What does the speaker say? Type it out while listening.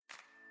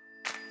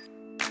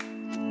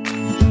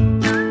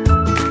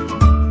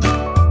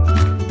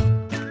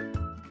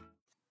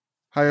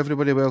Hi,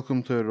 everybody.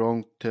 Welcome to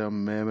Wrong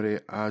Term Memory.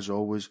 As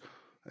always,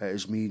 it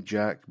is me,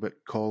 Jack,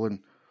 but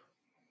Colin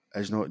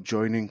is not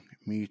joining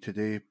me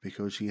today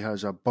because he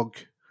has a bug,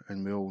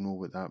 and we all know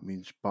what that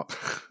means. But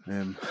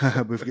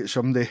we've got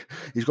somebody,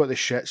 he's got the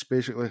shits,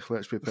 basically.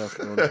 Let's be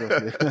perfectly honest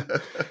with you.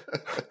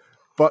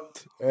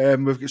 But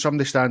we've got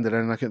somebody standing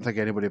in. I can't think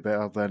anybody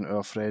better than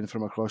our friend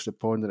from across the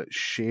pond, and it's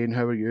Shane.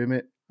 How are you,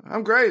 mate?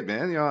 I'm great,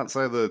 man.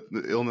 Outside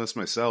the illness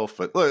myself,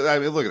 but look, I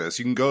mean, look at this.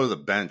 You can go to the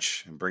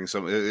bench and bring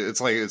some. It's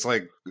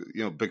like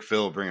Big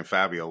Phil bringing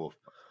Fabio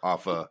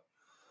off the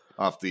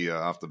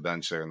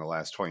bench there in the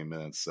last 20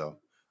 minutes. So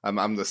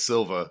I'm the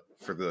Silva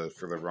for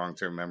the wrong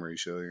term memory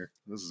show here.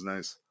 This is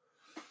nice.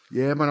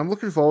 Yeah, man. I'm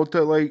looking forward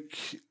to it.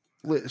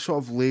 Like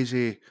sort of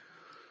lazy.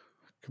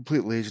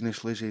 Complete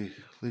laziness, lazy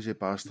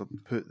bastard.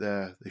 Put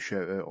the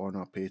shout out on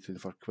our Patreon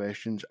for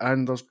questions,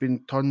 and there's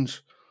been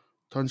tons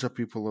of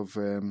people have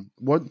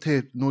want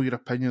to know your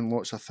opinion on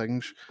lots of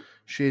things,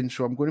 Shane.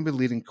 So I'm going to be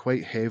leaning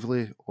quite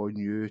heavily on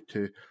you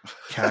to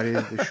carry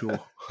the show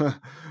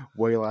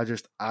while I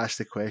just ask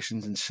the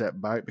questions and sit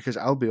back. Because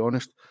I'll be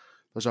honest,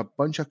 there's a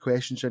bunch of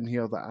questions in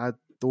here that I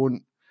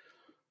don't.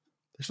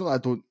 It's not that I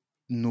don't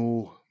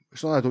know.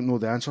 It's not that I don't know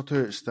the answer to.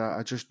 It's that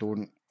I just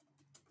don't.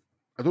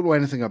 I don't know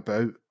anything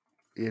about.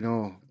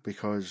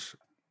 Because,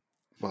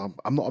 well,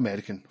 I'm not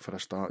American for a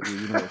start.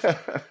 You might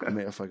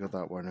have figured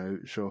that one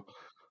out. So,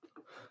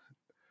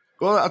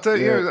 well, I'll tell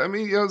you. Yeah. I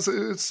mean,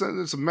 it's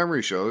a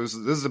memory show. This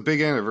is a big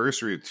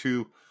anniversary of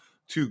two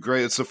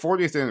great. It's the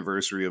 40th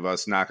anniversary of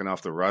us knocking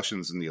off the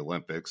Russians in the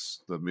Olympics,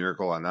 the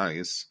Miracle on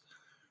Ice,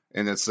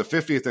 and it's the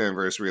 50th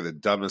anniversary of the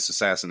dumbest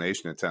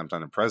assassination attempt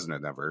on a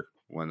president ever,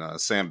 when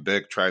Sam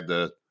Bick tried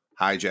to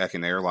hijack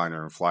an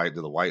airliner and fly it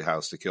to the White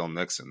House to kill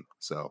Nixon.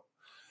 So.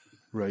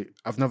 Right,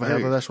 I've never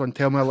heard of this one.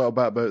 Tell me a little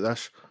bit about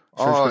this.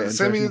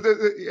 Sammy,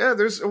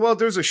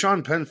 there's a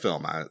Sean Penn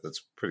film on it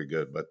that's pretty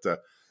good, but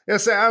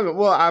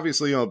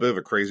obviously, a bit of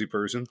a crazy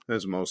person,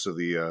 as most of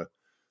the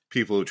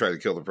people who try to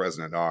kill the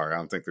president are. I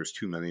don't think there's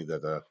too many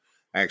that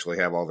actually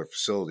have all their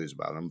facilities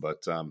about him,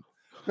 but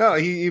no,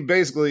 he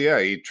basically,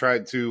 he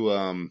tried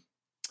to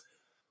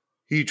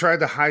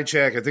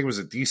hijack, I think it was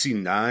a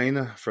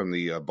DC-9 from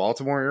the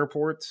Baltimore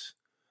airport.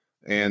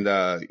 And,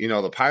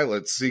 the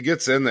pilots, he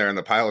gets in there and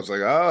the pilot's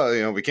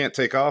like, we can't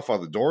take off while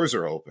the doors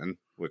are open,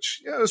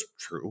 which, is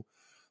true.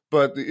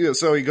 But,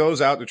 so he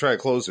goes out to try to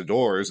close the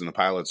doors and the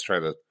pilots try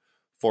to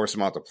force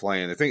him out the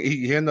plane. I think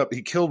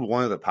he killed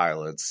one of the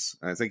pilots.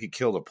 And I think he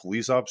killed a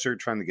police officer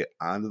trying to get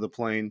onto the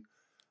plane.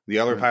 The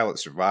other pilot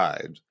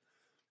survived.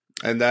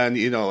 And then,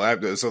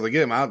 so they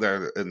get him out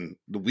there and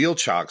the wheel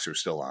chocks are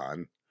still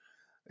on.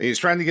 And he's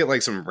trying to get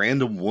like some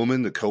random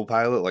woman to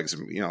co-pilot, like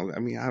some,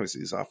 obviously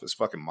he's off his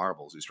fucking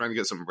marbles. He's trying to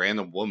get some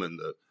random woman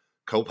to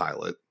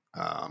co-pilot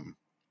the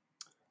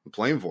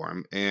plane for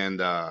him.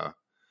 And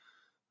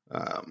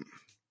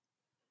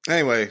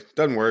anyway,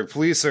 doesn't work.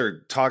 Police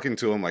are talking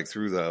to him like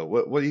through the,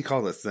 what do you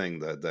call the thing?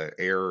 The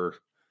air,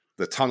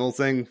 the tunnel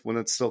thing when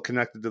it's still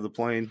connected to the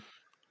plane.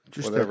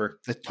 Just whatever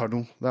the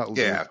tunnel that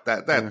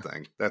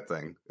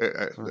thing.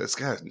 It's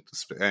got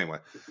anyway,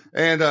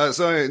 and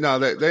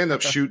they end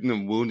up shooting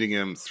and wounding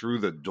him through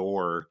the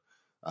door.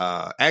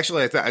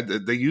 Actually, I thought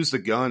they used the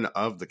gun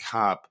of the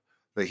cop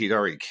that he'd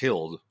already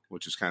killed,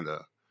 which is kind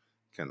of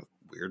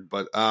weird.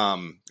 But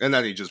and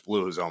then he just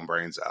blew his own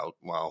brains out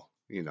while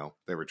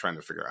they were trying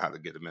to figure out how to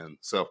get him in.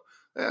 So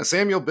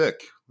Samuel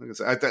Bick, like I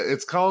said,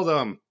 it's called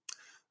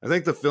I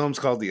think the film's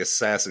called The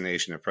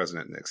Assassination of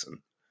President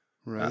Nixon.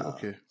 Right.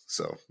 Okay.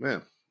 So,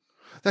 yeah.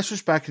 This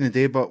was back in the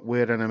day, but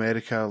where in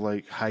America,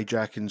 like,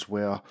 hijackings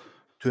were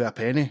to a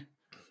penny.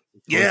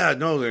 Yeah,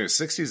 no, the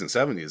 60s and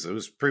 70s. It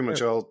was pretty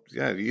much all,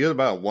 you had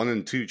about a 1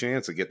 in 2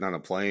 chance of getting on a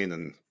plane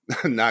and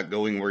not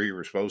going where you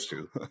were supposed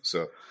to.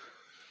 So,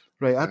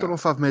 right, I don't know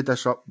if I've made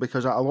this up,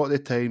 because a lot of the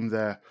time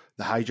the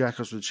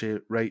hijackers would say,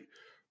 right,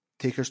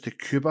 take us to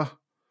Cuba.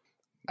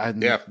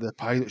 And the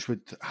pilots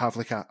would have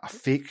like a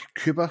fake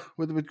Cuba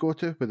where they would go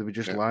to, where they would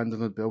just land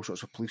and there'd be all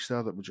sorts of police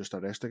there that would just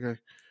arrest a guy.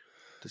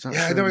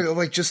 I know.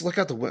 Like, just look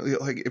out the window.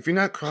 Like, if you're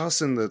not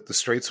crossing the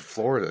Straits of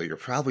Florida, you're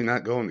probably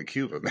not going to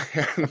Cuba,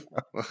 man.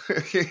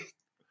 And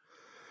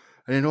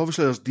then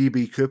obviously there's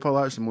D.B. Cooper.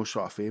 That's the most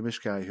sort of famous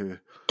guy who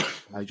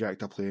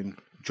hijacked a plane,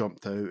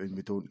 jumped out, and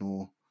we don't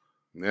know.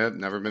 Yeah,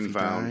 never been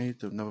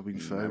found. Died, never been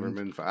found. Never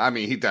been found. I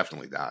mean, he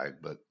definitely died,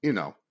 but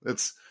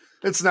it's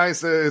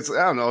nice. I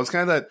don't know. It's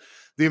kind of that.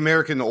 The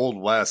American Old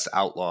West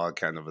outlaw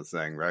kind of a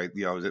thing, right?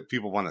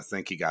 People want to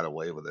think he got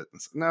away with it.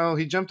 No,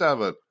 he jumped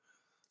out of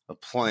a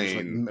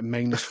plane like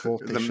minus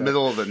 40 in the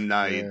middle of the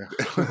night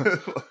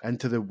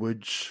into the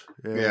woods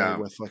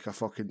with like a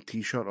fucking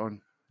t-shirt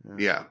on.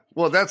 Yeah.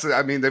 Well, they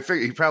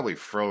figure he probably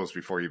froze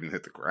before he even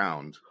hit the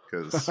ground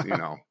because,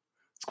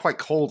 it's quite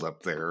cold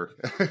up there.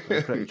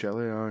 Pretty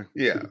chilly,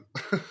 Yeah.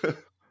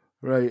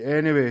 Right,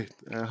 anyway,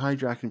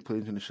 hijacking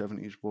planes in the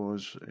 70s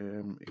was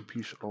a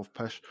piece of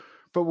piss.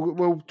 But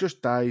we'll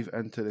just dive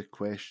into the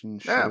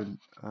questions, Sean,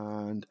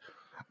 and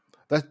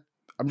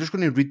I'm just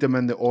going to read them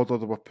in the order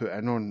that we're put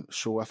in on.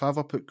 So if I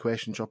ever put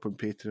questions up on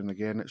Patreon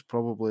again, it's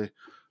probably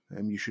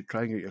You should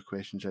try and get your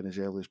questions in as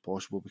early as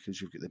possible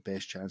because you've got the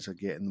best chance of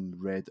getting them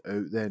read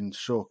out then.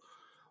 So,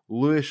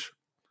 Lewis,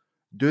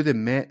 do the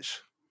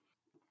Mets,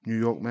 New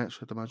York Mets,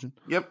 I'd imagine,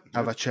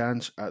 have a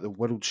chance at the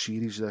World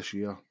Series this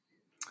year?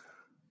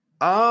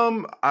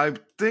 I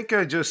think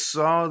I just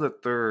saw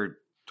that their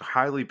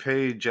highly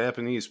paid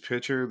Japanese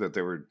pitcher that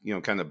they were,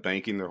 kind of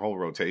banking their whole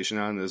rotation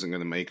on isn't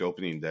going to make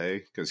opening day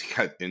because he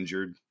got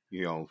injured.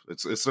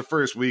 It's the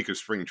first week of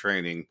spring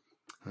training,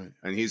 right,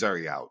 and he's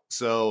already out.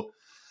 So,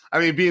 I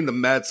mean, being the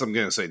Mets, I'm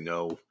going to say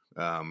no.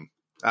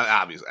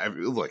 Obviously,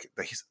 look,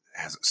 he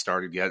hasn't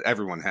started yet.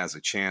 Everyone has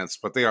a chance,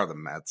 but they are the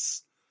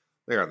Mets.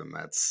 They are the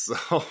Mets.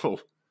 So,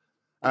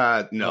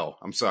 no,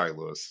 I'm sorry,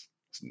 Lewis.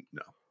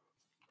 No.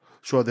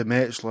 So the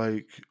Mets,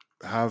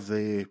 have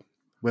they?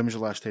 When was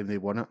the last time they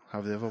won it?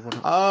 Have they ever won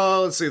it?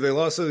 Let's see. They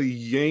lost to the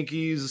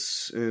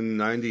Yankees in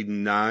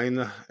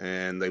 '99,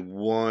 and they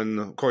won.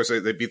 Of course,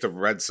 they beat the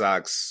Red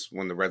Sox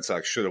when the Red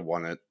Sox should have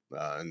won it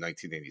in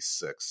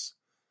 1986.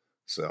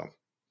 So,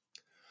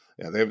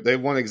 yeah, they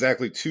won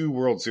exactly 2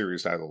 World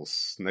Series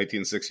titles,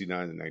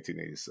 1969 and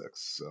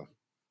 1986. So,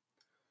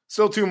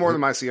 still 2 more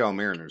than my Seattle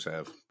Mariners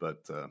have,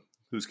 but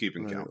who's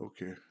keeping count?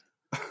 Okay.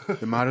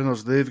 The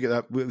Mariners, they've got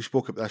that. We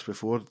spoke about this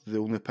before. The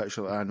only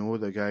pitcher that I know,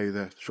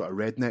 the sort of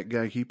redneck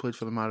guy, he played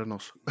for the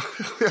Mariners.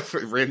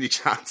 Randy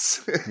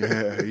Johnson.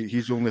 Yeah,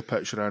 he's the only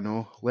pitcher I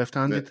know.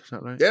 Left-handed, is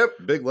that right? Yep,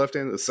 big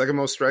left-handed. The second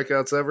most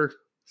strikeouts ever.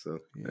 So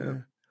yeah.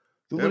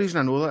 The only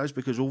reason I know that is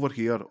because over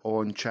here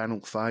on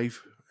Channel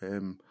 5,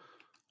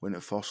 when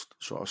it first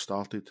sort of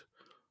started,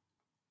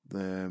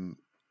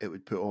 it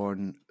would put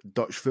on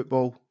Dutch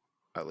football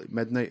at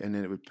midnight, and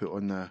then it would put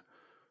on the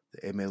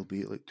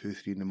MLB at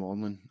 2-3 in the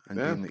morning, and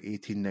then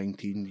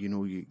 18-19,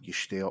 you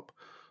stay up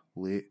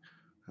late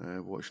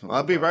watching. Well,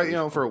 I'd be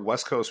right, for a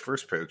West Coast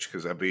first pitch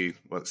because that'd be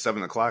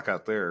 7 o'clock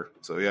out there.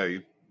 So yeah,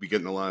 you'd be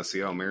getting a lot of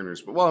Seattle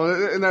Mariners. But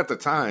and at the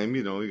time,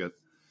 you got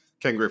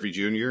Ken Griffey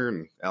Jr.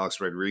 and Alex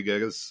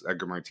Rodriguez,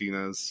 Edgar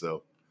Martinez.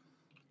 So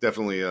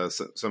definitely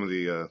some of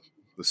the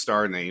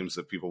star names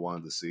that people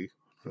wanted to see.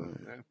 So,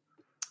 yeah.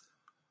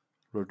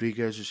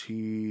 Rodriguez,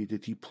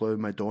 did he plow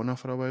Madonna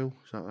for a while?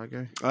 Is that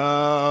guy?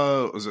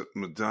 Was it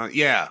Madonna?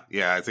 Yeah,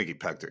 I think he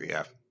pegged her,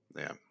 yeah.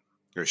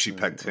 Or she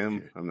pegged him.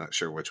 Okay. I'm not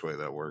sure which way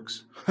that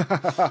works.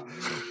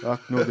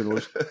 Nobody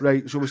knows.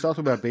 Right, so we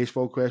started with a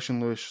baseball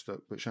question, Lewis,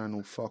 which I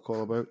know fuck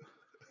all about.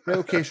 Right,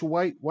 okay, so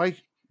why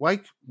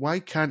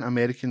can't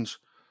Americans,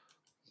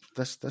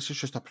 this is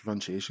just a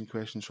pronunciation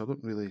question, so I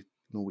don't really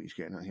know what he's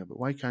getting at here, but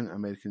why can't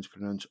Americans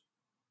pronounce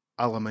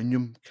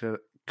aluminium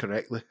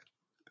correctly?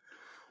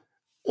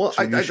 Well,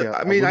 so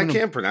I mean, I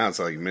can't pronounce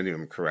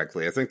aluminium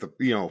correctly. I think that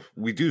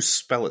we do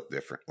spell it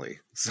differently.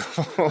 So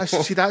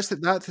see, that's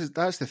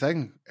the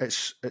thing.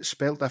 It's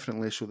spelled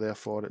differently, so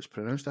therefore it's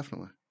pronounced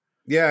differently.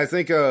 Yeah, I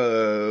think what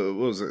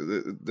was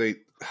it?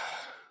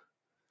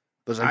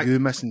 There's a U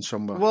missing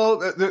somewhere. Well,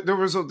 there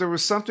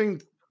was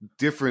something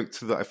different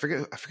to the. I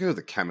forget who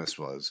the chemist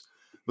was,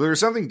 but there was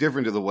something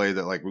different to the way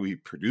that we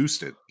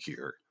produced it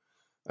here,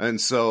 and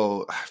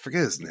so I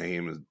forget his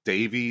name.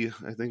 Davey,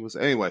 I think it was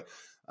anyway.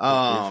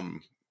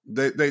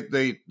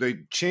 They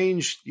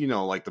changed,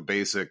 the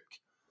basic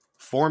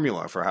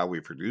formula for how we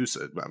produce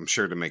it, I'm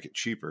sure to make it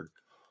cheaper.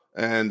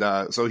 And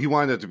so he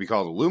wanted it to be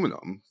called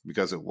aluminum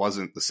because it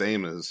wasn't the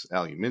same as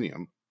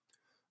aluminium.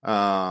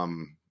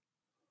 And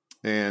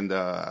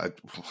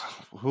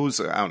who's,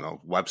 I don't know,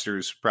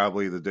 Webster's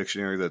probably the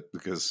dictionary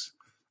because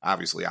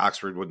obviously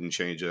Oxford wouldn't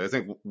change it. I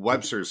think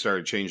Webster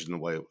started changing the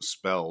way it was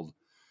spelled.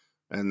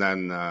 And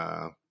then,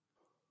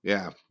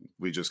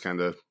 we just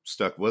kind of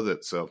stuck with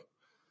it. So,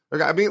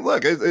 I mean,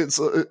 look,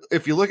 it's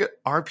if you look at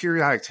our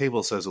periodic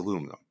table, it says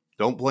aluminum.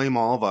 Don't blame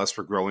all of us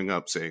for growing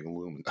up saying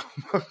aluminum.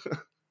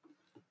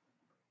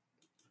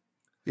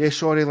 Yeah,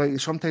 sorry.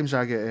 Sometimes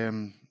I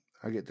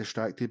get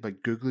distracted by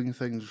Googling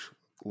things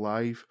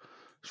live.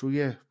 So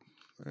yeah,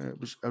 it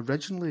was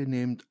originally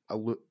named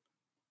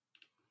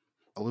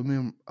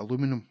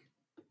aluminum,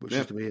 which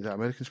is the way that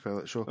Americans spell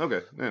it. So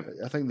okay, yeah.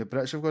 I think the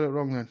Brits have got it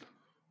wrong then.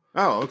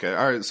 Oh, okay,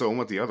 all right. So I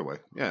went the other way.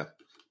 Yeah.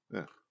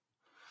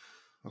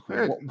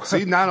 Okay.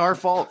 See, not our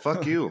fault.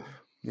 Fuck you.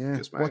 Yeah.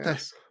 What a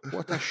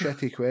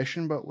shitty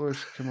question, but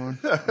Lewis, come on.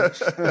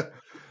 It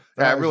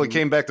really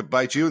came back to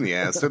bite you in the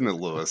ass, didn't it,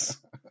 Lewis?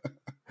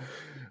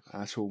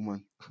 Asshole,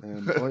 man.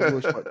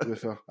 Lewis,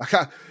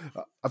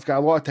 I've got a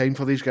lot of time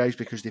for these guys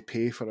because they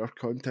pay for our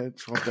content,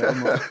 so I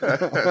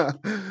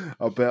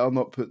better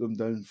not put them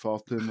down far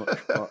too much.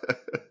 But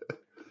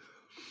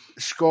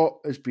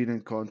Scott has been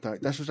in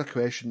contact. This was a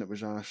question that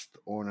was asked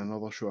on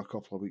another show a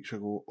couple of weeks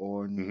ago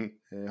on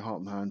Heart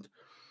and Hand.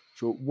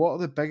 So, what are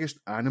the biggest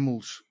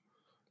animals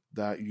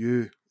that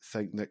you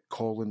think that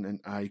Colin and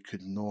I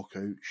could knock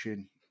out,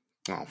 Shane?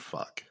 Oh,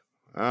 fuck.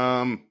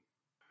 I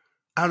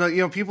don't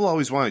know. People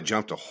always want to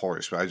jump to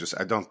horse, but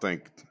I don't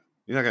think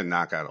you're not going to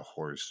knock out a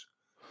horse.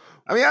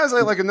 I mean, I was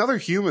like another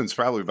human's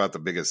probably about the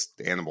biggest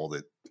animal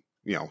that,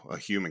 a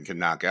human can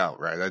knock out,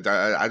 right?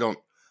 I don't.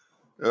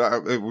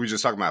 Are we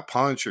just talking about a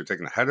punch or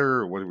taking a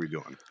header, or what are we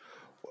doing?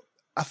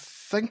 I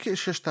think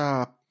it's just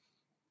a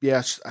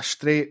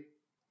straight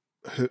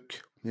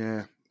Hook,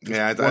 yeah.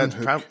 Yeah,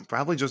 one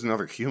probably just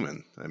another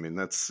human. I mean,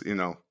 that's, I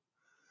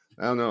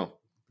don't know.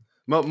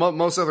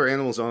 Most other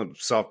animals don't have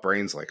soft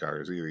brains like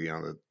ours.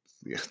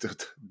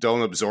 That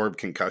don't absorb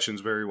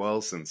concussions very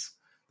well, since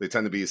they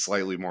tend to be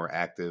slightly more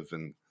active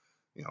and,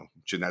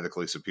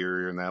 genetically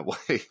superior in that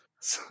way.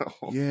 So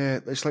Yeah,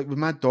 it's like when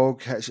my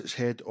dog hits its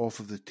head off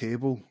of the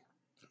table.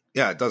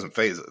 yeah, it doesn't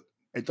phase it.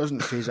 It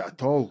doesn't phase it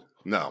at all.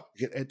 No.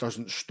 It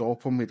doesn't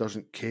stop him. He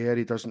doesn't care.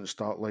 He doesn't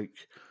start like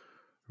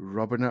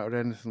rubbing it or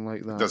anything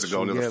like that. Doesn't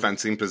go into the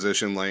fencing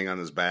position, laying on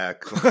his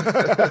back.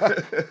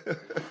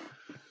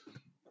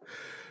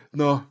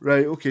 No,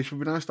 right, okay, so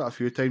we've been asked that a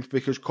few times,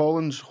 because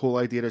Colin's whole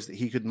idea is that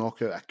he could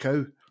knock out a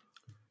cow.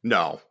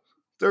 No.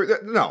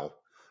 No.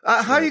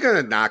 How are you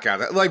going to knock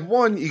out it? Like,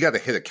 one, you got to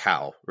hit a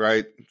cow,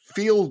 right?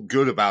 Feel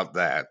good about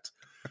that,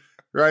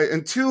 right?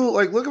 And two,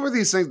 like, look at where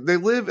these things, they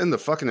live in the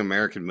fucking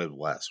American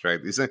Midwest,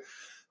 right? These things,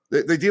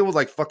 they deal with,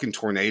 like, fucking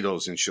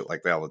tornadoes and shit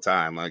like that all the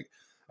time. Like,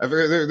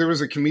 there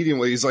was a comedian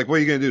where he's like, what are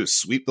you going to do?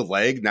 Sweep the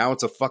leg? Now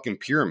it's a fucking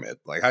pyramid.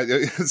 Like,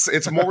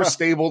 it's more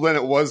stable than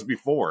it was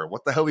before.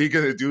 What the hell are you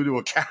going to do to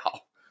a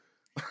cow?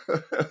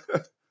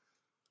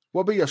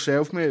 What about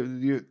yourself, mate?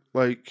 You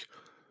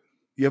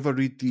ever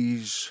read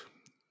these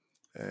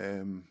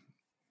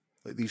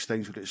these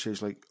things where it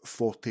says like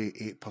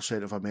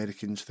 48% of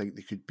Americans think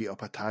they could beat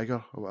up a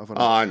tiger or whatever?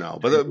 Oh, I know,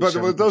 but those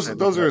are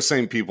the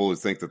same people who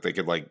think that they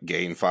could like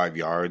gain 5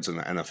 yards in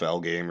an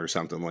NFL game or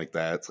something like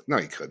that. It's like, no,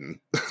 you couldn't.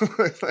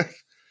 Like,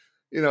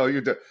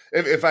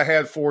 if I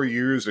had 4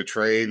 years to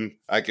train,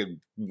 I could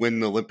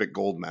win the Olympic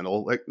gold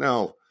medal. Like,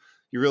 no,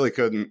 you really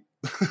couldn't.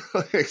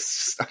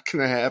 It's just not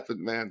going to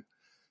happen, man.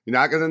 You're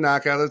not going to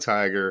knock out a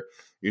tiger.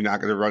 You're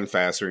not going to run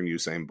faster than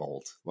Usain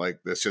Bolt. Like,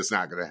 that's just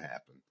not going to happen.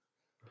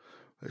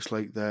 It's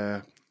like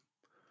you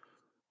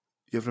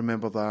ever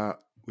remember that,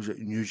 was it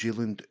New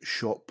Zealand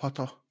shot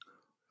putter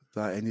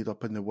that ended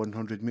up in the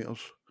 100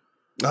 metres?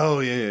 Oh,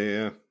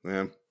 yeah.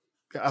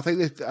 I think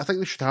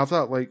they should have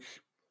that. Like,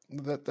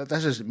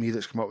 this isn't me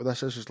that's come up with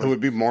this. This is like, it would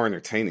be more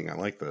entertaining. I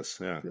like this,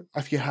 yeah.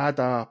 If you had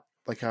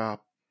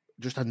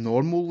just a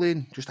normal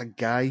lane, just a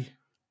guy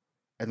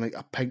in like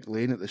a pink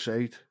lane at the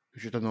side,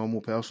 who's just a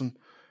normal person,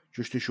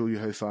 just to show you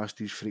how fast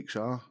these freaks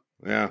are.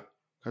 Yeah.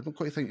 I don't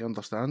quite think you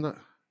understand it.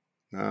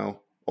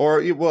 No.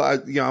 Or, I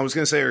was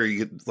going to say, or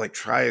you could like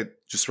try it,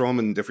 just throw them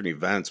in different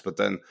events. But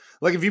then,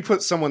 like, if you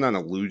put someone on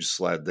a luge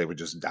sled, they would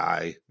just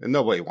die. And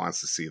nobody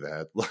wants to see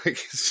that. Like,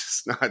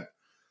 it's just not,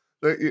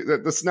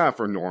 that's not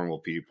for normal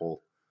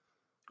people.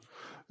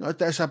 No,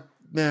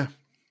 yeah.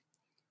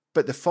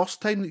 But the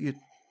first time that you,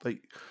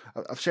 like,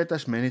 I've said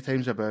this many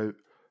times about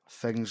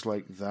things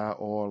like that,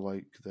 or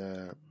like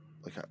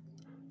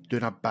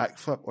doing a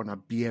backflip on a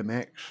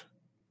BMX.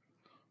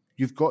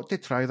 You've got to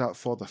try that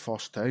for the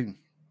first time.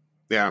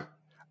 Yeah.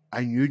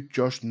 And you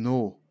just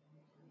know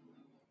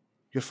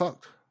you're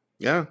fucked.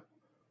 Yeah.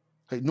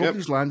 Like,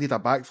 nobody's landed a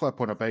backflip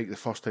on a bike the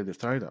first time they've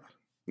tried it.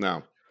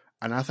 No.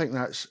 And I think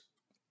that's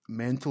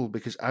mental,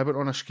 because I went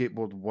on a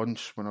skateboard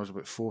once when I was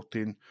about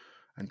 14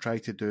 and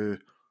tried to do,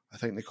 I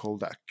think they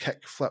called it a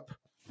kick flip,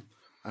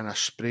 and I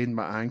sprained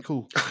my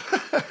ankle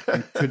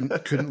and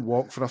couldn't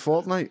walk for a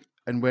fortnight,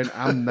 and went,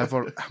 I'm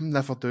never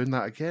doing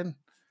that again.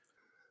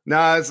 No,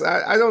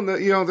 I don't know.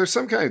 There's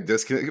some kind of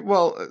disconnect.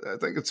 Well, I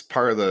think it's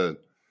part of the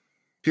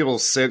people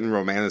sit and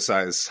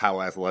romanticize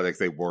how athletic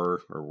they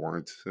were or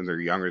weren't in their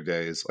younger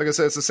days. Like I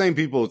said, it's the same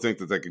people who think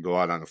that they could go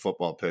out on a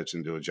football pitch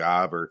and do a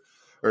job, or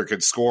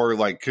could score,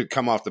 like could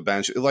come off the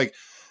bench. Like,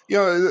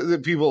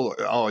 the people,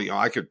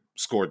 I could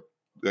score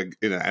in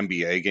an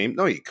NBA game.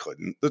 No, you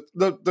couldn't.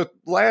 The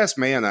last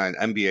man on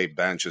an NBA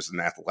bench is an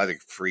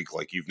athletic freak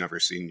like you've never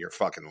seen in your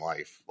fucking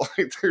life.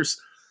 Like,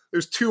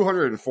 there's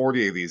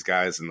 240 of these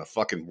guys in the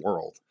fucking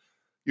world.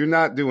 You're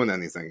not doing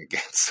anything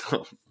against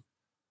them.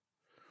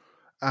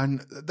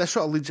 And this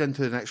sort of leads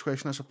into the next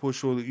question, I suppose.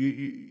 So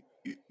you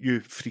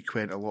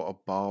frequent a lot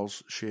of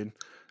bars, Shane.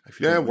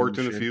 Yeah, worked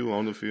in a few,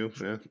 owned a few.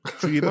 Yeah.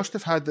 So you must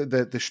have had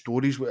the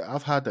stories.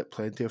 I've had it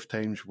plenty of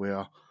times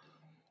where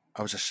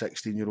I was a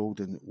 16-year-old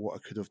and what I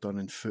could have done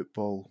in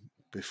football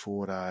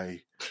before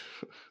I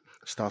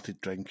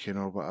started drinking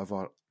or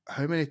whatever.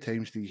 How many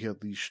times do you hear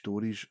these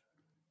stories?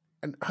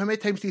 And how many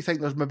times do you think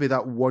there's maybe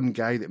that one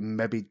guy that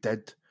maybe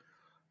did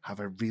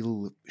have a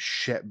real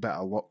shit bit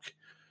of luck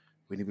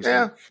when he was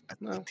a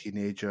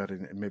teenager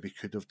and maybe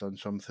could have done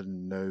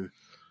something? Now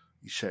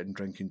he's sitting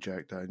drinking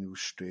Jack Daniels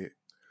straight.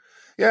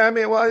 Yeah, I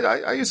mean, well,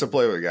 I used to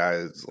play with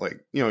guys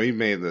like, he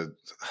made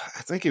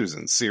I think he was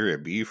in Serie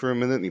B for a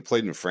minute, and he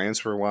played in France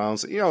for a while.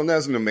 So, and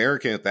as an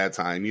American at that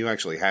time, you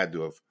actually had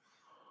to have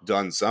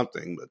done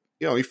something. But,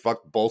 he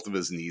fucked both of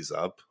his knees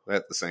up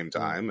at the same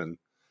time. And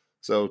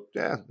so,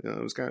 yeah,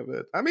 it was kind of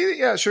it. I mean,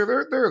 yeah,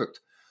 sure,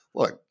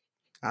 look,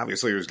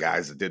 obviously there's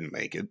guys that didn't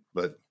make it,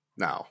 but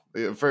no.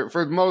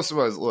 For most of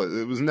us, look,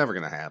 it was never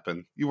going to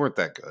happen. You weren't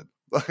that good.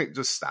 Like,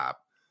 just stop.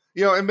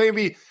 And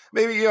maybe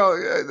I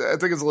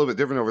think it's a little bit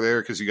different over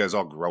there because you guys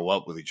all grow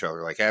up with each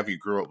other. Like, half you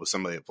grew up with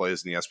somebody that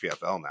plays in the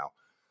SPFL now.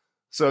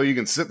 So you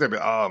can sit there and be,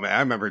 oh, man, I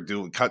remember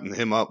cutting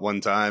him up one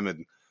time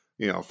and,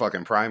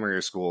 fucking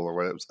primary school or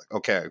whatever. It was like,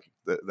 okay,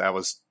 that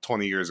was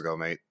 20 years ago,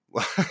 mate.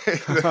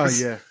 Oh,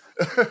 yeah.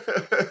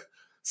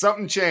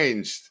 Something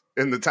changed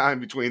in the time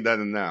between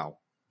then and now.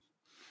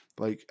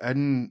 Like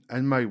in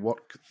my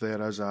work,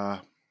 there's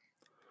a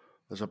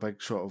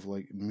big sort of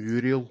like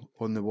mural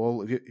on the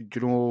wall. Do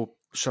you know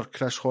Sir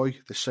Chris Hoy,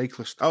 the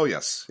cyclist? Oh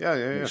yes, yeah.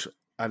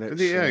 And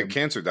it's, he had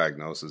cancer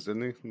diagnosis,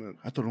 didn't he?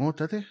 I don't know,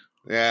 did he?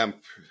 Yeah,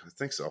 I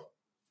think so.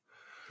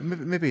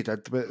 Maybe he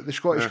did, but the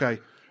Scottish guy,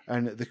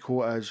 and the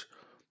quote is,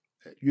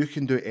 "You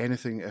can do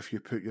anything if you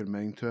put your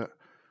mind to it."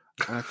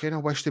 And I kind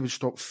of wish they would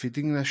stop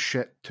feeding this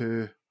shit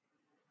to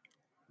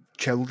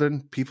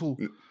children, people,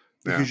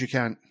 because you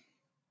can't.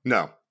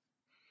 No.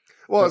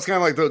 Well, it's kind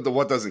of like the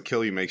what doesn't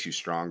kill you makes you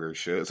stronger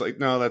shit. It's like,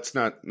 no, that's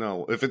not,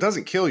 no. If it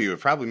doesn't kill you, it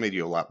probably made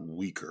you a lot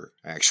weaker,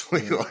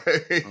 actually. Yeah.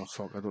 Like, oh,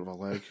 fuck, I don't have a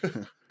leg.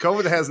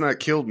 COVID has not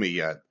killed me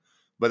yet,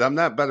 but I'm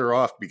not better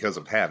off because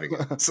of having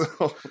it.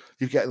 So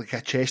you get like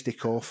a chesty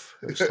cough.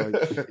 It's like,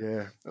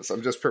 yeah. So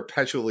I'm just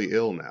perpetually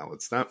ill now.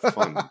 It's not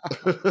fun.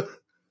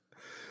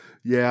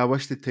 Yeah, I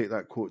wish they'd take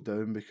that quote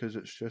down because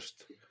it's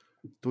just,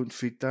 don't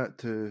feed that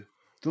to...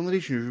 The only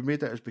reason you've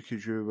made it is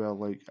because you were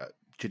like a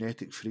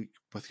genetic freak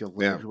with your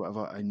legs or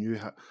whatever, and you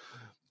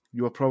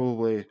were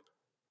probably...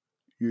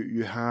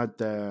 You had...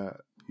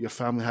 your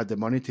family had the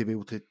money to be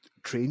able to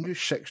train you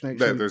 6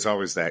 nights a week. There's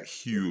always that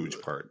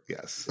huge part,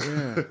 yes.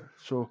 Yeah.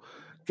 So,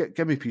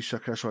 give me peace, Sir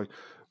Chris.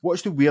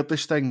 What's the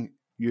weirdest thing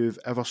you've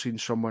ever seen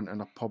someone in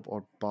a pub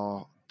or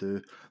bar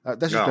do?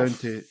 This is down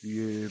to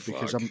you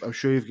because I'm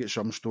sure you've got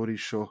some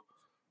stories. So,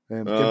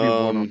 give me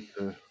one or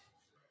two.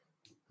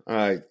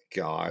 My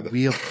God,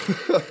 weird.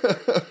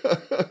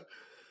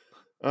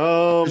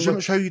 Presume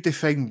it's how you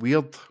define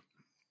weird.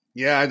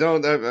 Yeah, I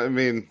don't. I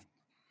mean,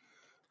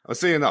 I was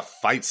seeing enough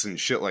fights and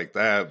shit like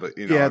that, but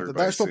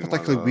that's not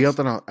particularly weird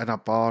in a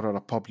bar or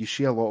a pub. You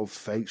see a lot of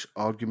fights,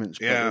 arguments.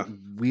 Yeah,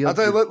 but weird. I'll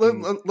tell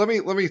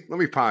you, let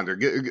me ponder.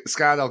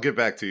 Scott, I'll get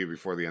back to you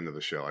before the end of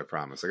the show. I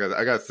promise. I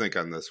got to think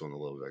on this one a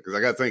little bit because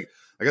I got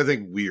to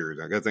think weird.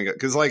 I got to think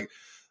because like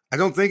I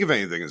don't think of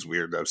anything as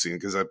weird I've seen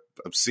because I've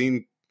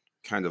seen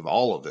kind of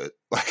all of it.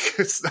 Like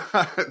it's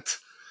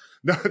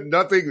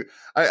nothing.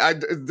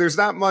 There's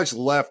not much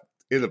left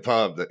in the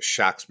pub that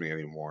shocks me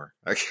anymore,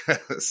 I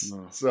guess.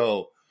 No.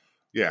 So,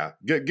 yeah,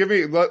 give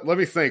me. Let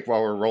me think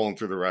while we're rolling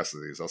through the rest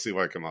of these. I'll see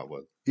what I come up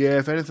with. Yeah,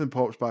 if anything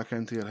pops back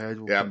into your head,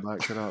 we'll come back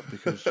to that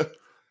because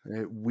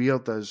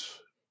weird is.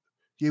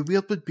 Yeah,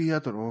 weird would be. I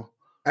don't know.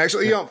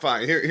 Actually,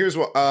 fine. Here's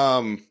what.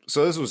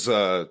 So this was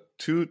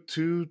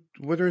two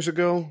winters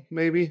ago,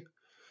 maybe.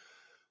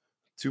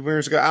 2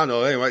 winters ago. I don't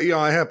know. Anyway,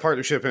 I had a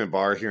partnership in a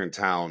bar here in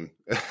town,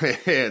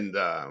 and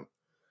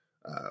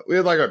we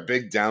had like our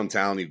big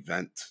downtown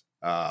event,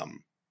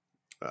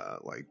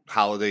 like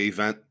holiday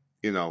event.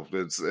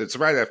 It's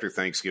right after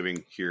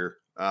Thanksgiving here,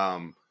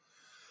 and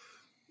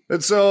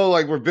so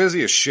like we're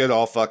busy as shit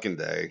all fucking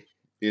day,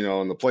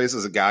 and the place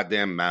is a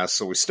goddamn mess.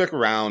 So we stick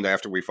around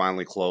after we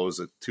finally close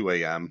at 2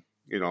 a.m.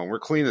 And we're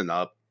cleaning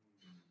up,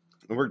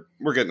 and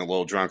we're getting a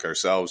little drunk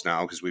ourselves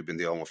now because we've been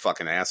dealing with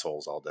fucking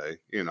assholes all day,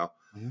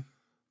 Mm-hmm.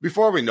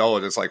 Before we know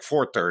it, it's like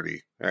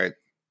 4:30, right?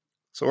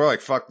 So we're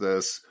like, fuck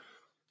this.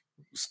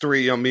 It's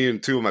 3, me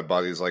and 2 of my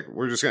buddies, like,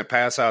 we're just going to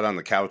pass out on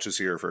the couches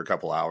here for a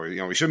couple hours.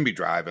 We shouldn't be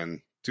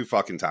driving. Too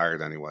fucking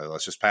tired anyway.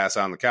 Let's just pass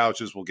out on the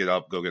couches. We'll get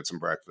up, go get some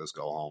breakfast,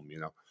 go home,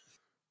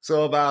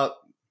 So about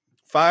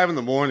 5 in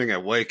the morning, I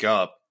wake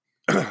up,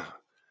 and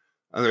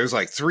there's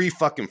like 3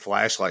 fucking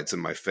flashlights in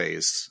my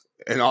face,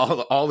 and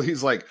all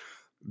these like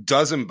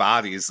dozen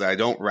bodies that I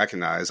don't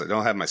recognize. I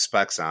don't have my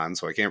specs on,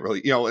 so I can't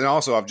really, and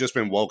also I've just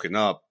been woken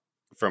up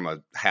from a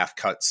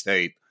half-cut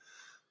state.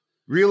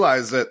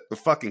 Realize that the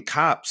fucking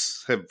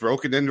cops have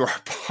broken into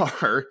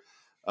our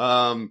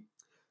bar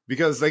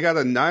because they got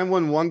a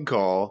 911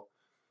 call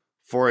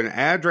for an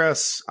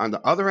address on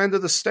the other end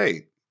of the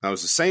state. Now, it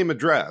was the same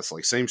address,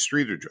 like same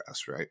street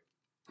address, right?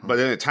 But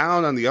in a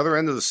town on the other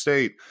end of the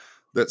state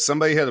that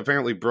somebody had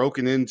apparently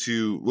broken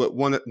into.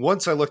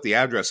 Once I looked the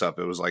address up,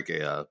 it was like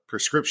a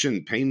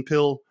prescription pain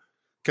pill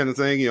kind of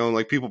thing.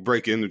 Like people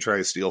break in to try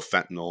to steal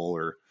fentanyl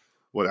or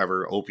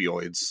whatever,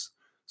 opioids.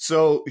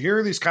 So here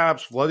are these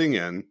cops flooding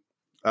in.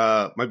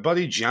 My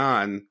buddy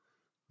John,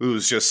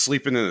 who's just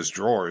sleeping in his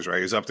drawers,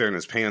 right? He's up there in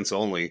his pants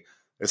only,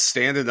 is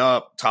standing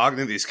up, talking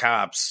to these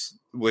cops,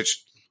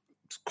 which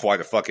is quite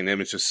a fucking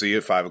image to see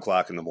at 5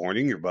 o'clock in the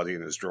morning. Your buddy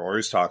in his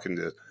drawers talking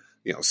to,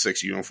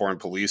 6 uniformed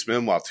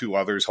policemen while 2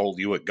 others hold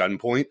you at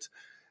gunpoint.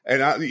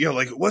 And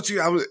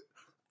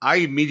I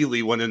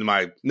immediately went into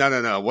my,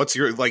 no. What's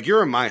your, like,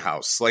 you're in my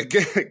house. Like,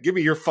 give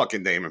me your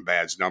fucking name and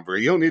badge number.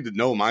 You don't need to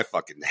know my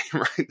fucking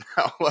name right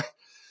now. Like,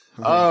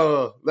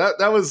 oh,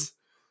 that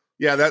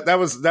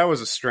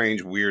was a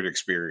strange, weird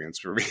experience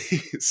for me.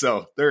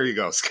 So there you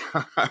go,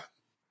 Scott.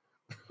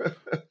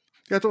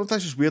 Yeah, I don't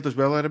think this is weird as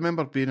well. I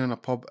remember being in a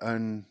pub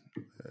in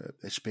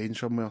Spain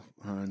somewhere,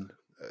 and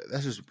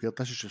this is weird.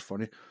 This is just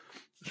funny.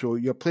 So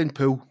you're playing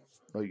pool,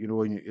 like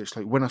and it's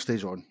like winner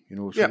stays on.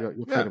 So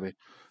you're playing away.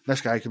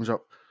 This guy comes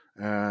up,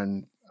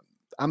 and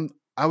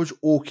I was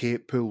okay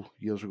at pool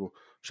years ago,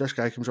 So this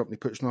guy comes up and he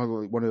puts another,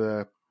 like, one of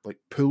the like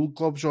pool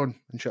gloves on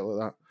and shit like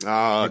that.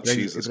 Oh,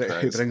 Jesus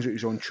Christ. He brings out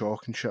his own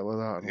chalk and shit like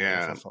that. And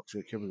Yeah. for fuck's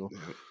sake, here we go.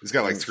 He's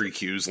got like 3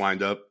 cues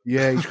lined up.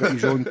 Yeah, he's got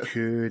his own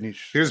cue, and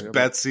Here's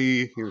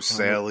Betsy. Here's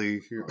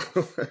Sally.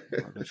 So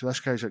this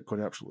guy's like going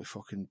to absolutely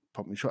fucking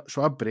pump me.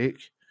 So I break.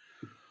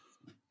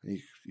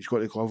 He's got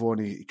the glove on.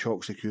 He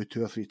chalks the cue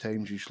 2 or 3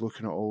 times. He's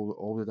looking at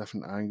all the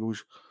different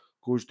angles.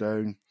 Goes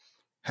down,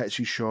 hits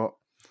his shot,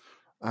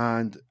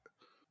 and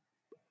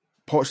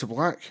pots the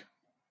black.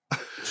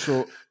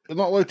 So you're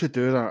not allowed to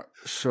do that.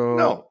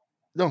 So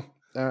no,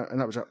 and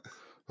that was it.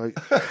 Like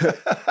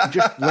he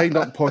just lined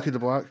up and potted the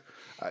black.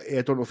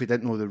 I don't know if he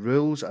didn't know the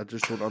rules. I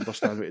just don't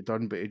understand what he'd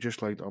done, but he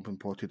just lined up and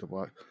potted the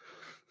black.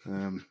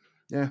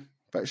 Yeah,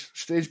 but it's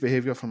strange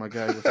behaviour from a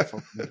guy with a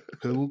fucking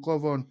pool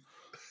glove on.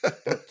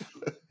 But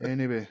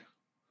anyway,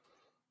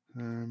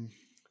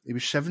 he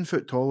was 7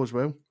 foot tall as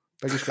well.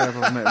 Biggest guy I've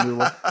ever met in real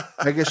life.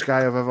 Biggest guy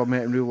I've ever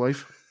met in real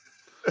life.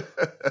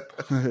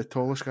 The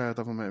tallest guy I've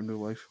ever met in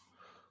real life.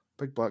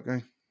 Big black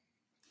guy.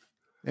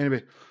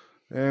 Anyway,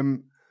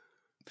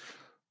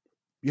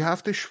 you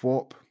have to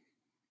swap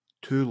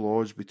 2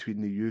 laws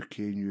between the UK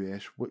and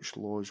US. Which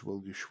laws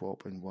will you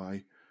swap and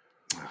why?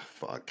 Oh,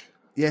 fuck.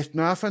 Yes,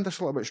 no, I find this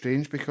a little bit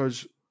strange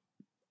because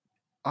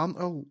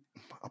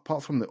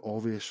apart from the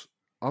obvious,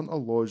 aren't our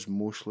laws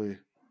mostly...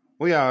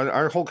 Well, yeah,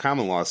 our whole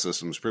common law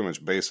system is pretty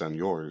much based on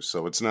yours,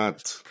 so it's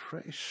not...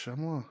 pretty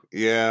similar.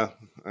 Yeah,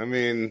 I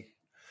mean,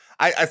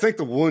 I think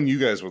the one you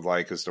guys would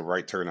like is the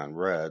right turn on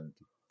red.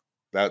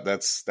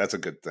 That's a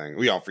good thing.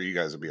 We offer you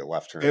guys to be a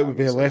left turn. It would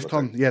be a left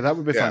turn. Yeah, that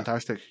would be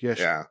fantastic. Yes.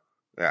 Yeah.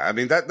 I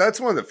mean that's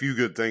one of the few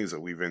good things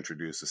that we've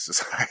introduced to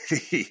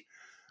society.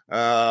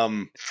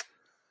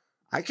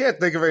 I can't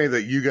think of any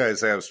that you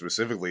guys have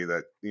specifically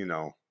that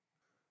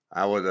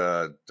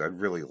I'd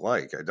really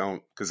like. I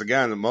don't, because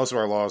again, most of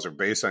our laws are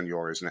based on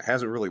yours, and it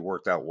hasn't really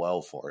worked out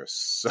well for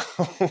us. So,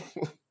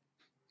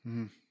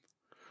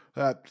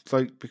 like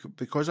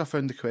because I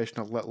found the question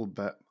a little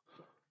bit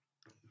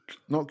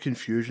not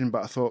confusion,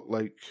 but I thought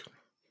like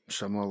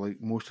similar.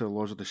 Like most of the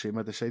laws are the same.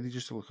 I decided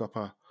just to look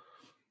up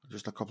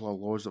just a couple of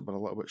laws that were a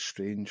little bit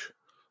strange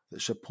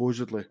that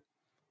supposedly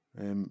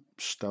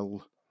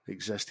still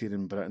exist here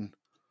in Britain.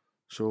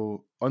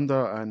 So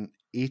under an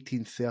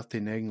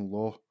 1839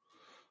 law,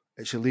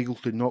 it's illegal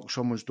to knock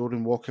someone's door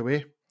and walk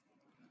away.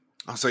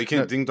 Oh, so you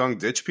can't ding dong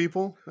ditch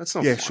people? That's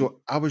not fun.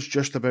 So I was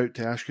just about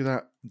to ask you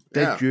that.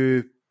 Did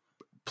you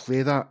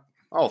play that?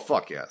 Oh,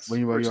 fuck yes. When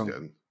you were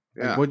young.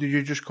 Yeah. What did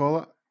you just call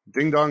it?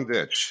 Ding dong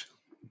ditch.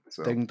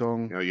 So, ding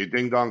dong. You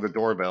ding dong the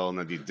doorbell and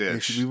then you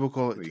ditch. Yeah, so we will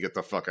call it. You get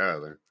the fuck out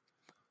of there.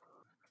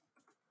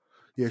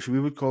 Yeah, so we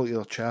would call it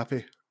either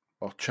chappy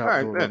or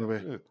chap door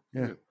runaway.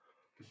 Yeah.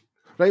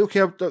 Right,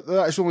 okay.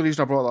 That's the only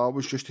reason I brought that up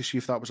was just to see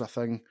if that was a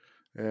thing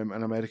in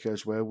America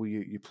as well, where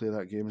you play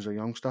that game as a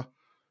youngster.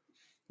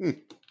 Oh,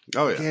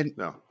 yeah. Again,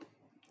 no.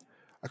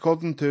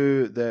 According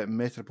to the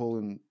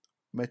Metropolitan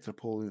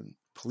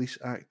Police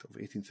Act of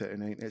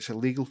 1839, it's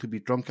illegal to be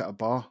drunk at a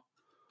bar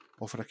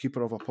or for a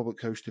keeper of a public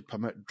house to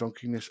permit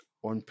drunkenness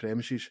on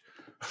premises.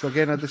 So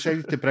again, I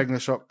decided to bring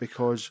this up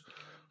because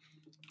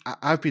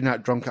I've been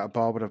that drunk at a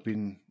bar where I've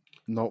been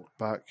knocked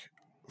back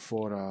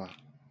for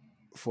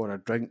a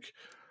drink.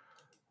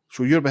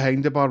 So you're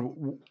behind the bar.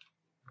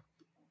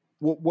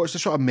 What's the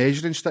sort of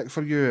measuring stick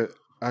for you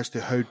as to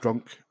how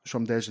drunk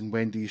somebody is, and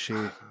when do you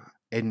say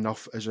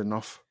enough is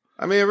enough?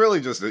 I mean, it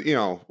really just,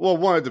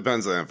 one, it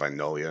depends on if I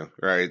know you,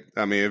 right?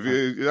 I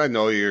mean, I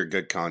know you're a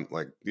good cunt,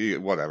 like,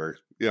 whatever.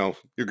 Your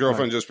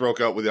girlfriend just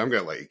broke up with you, I'm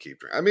going to let you keep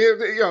drinking. I mean,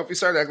 if you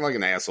start acting like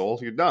an asshole,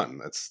 you're done.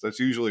 That's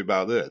usually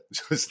about it.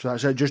 So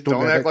that's it. Just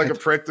don't act like a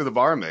prick to the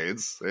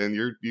barmaids, and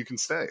you can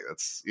stay.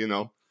 That's,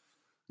 you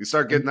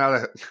start getting out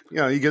of,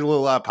 you get a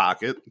little out of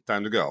pocket,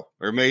 time to go.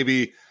 Or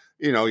maybe,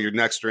 your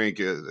next drink,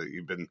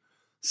 you've been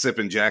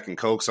sipping Jack and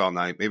Cokes all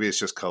night. Maybe it's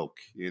just Coke,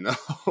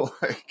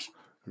 like.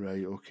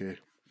 Right, okay.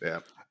 Yeah.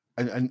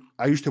 And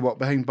I used to work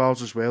behind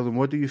bars as well. And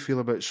what do you feel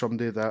about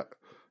somebody that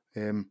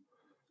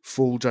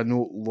folds a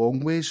note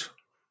long ways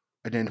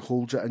and then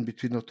holds it in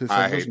between their two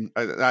fingers?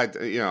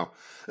 Honestly,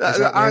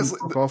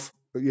 off,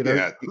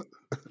 yeah.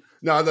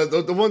 No,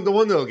 the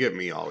one that'll get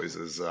me always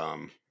is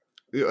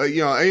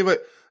anybody,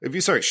 if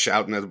you start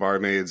shouting at the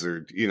barmaids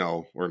or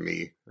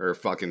me or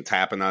fucking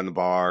tapping on the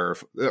bar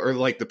or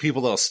like the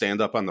people that'll stand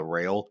up on the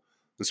rail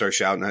and start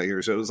shouting at you,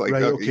 so it was like,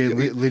 right, okay,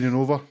 leaning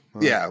over.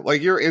 Yeah,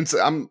 like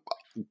I'm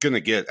gonna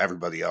get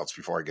everybody else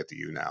before I get to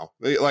you now.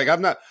 Like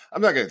I'm not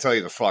gonna tell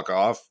you to fuck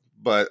off,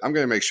 but I'm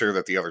gonna make sure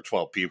that the other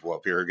 12 people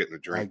up here are getting a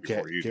drink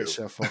before you do.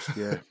 First,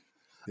 yeah.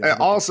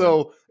 And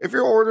also, if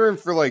you're ordering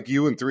for like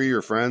you and 3 of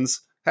your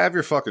friends, have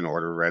your fucking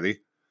order ready.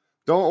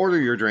 Don't order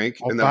your drink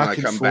and then when I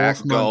come back,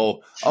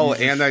 go, oh,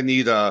 and I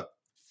need a,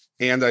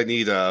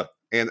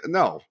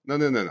 no,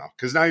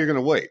 because now you're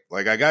gonna wait.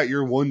 Like I got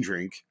your one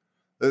drink.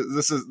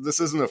 This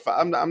isn't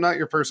I'm not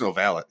your personal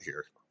valet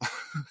here.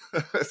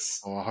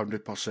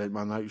 100%,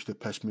 man. That used to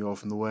piss me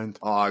off in the wind.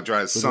 Oh, I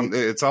drive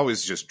it's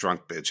always just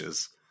drunk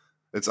bitches.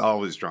 It's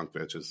always drunk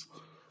bitches.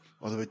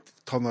 Or they would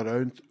turn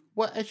around.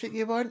 What is it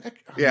you want?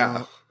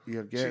 Yeah.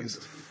 You're getting,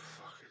 Jesus.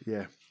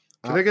 yeah.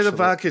 Can I get a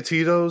vodka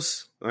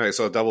Tito's? All right,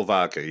 so a double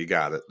vodka. You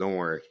got it. Don't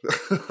worry.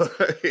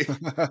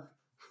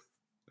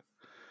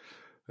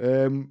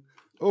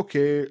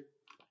 Okay.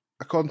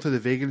 According to the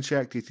Vagrancy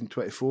Act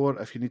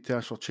 1824, if you need to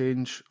ask for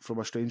change from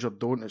a stranger,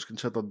 don't. It's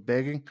considered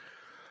begging.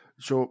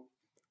 So,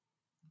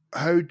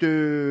 how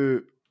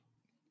do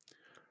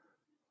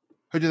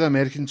the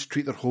Americans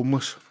treat their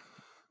homeless?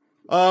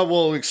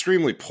 Well,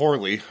 extremely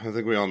poorly. I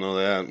think we all know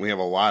that. We have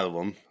a lot of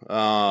them.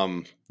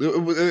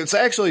 It's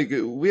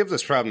actually, we have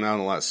this problem now in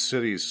a lot of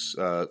cities.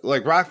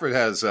 Like Rockford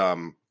has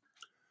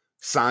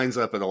signs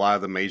up at a lot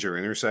of the major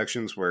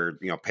intersections where,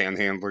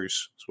 panhandlers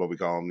is what we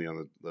call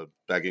them, the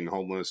begging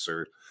homeless,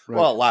 or, right.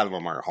 Well, a lot of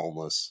them are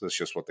homeless. That's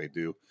just what they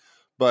do.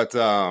 But,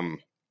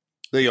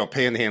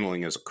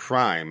 panhandling is a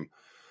crime,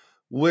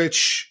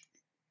 which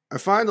I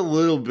find a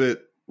little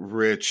bit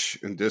rich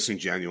and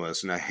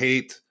disingenuous. And I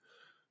hate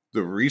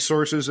the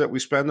resources that we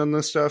spend on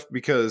this stuff,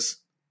 because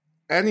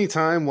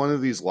anytime one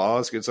of these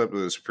laws gets up to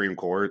the Supreme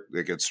Court,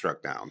 it gets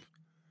struck down,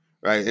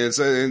 right?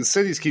 And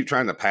cities keep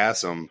trying to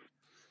pass them.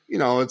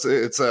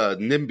 It's a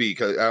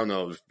NIMBY. I don't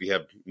know if you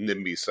have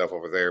NIMBY stuff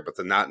over there, but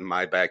the not in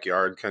my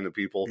backyard kind of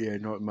people. Yeah,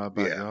 not in my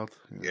backyard.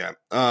 Yeah.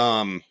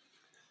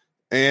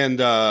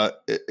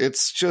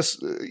 It's just,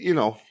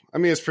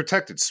 it's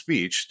protected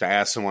speech to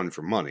ask someone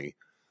for money.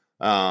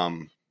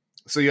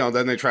 So,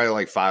 then they try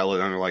to file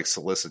it under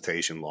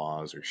solicitation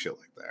laws or shit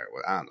like that.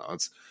 I don't know.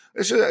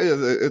 It's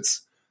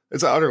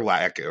an utter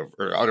lack of,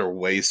 or utter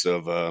waste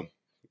of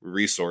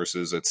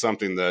resources. It's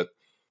something that,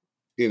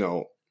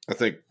 I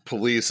think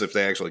police, if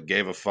they actually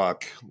gave a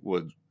fuck,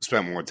 would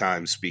spend more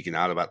time speaking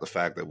out about the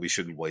fact that we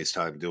shouldn't waste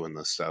time doing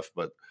this stuff.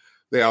 But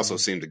they also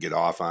seem to get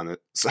off on it.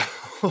 So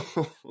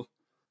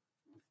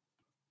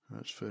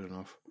that's fair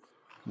enough.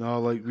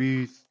 No,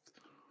 we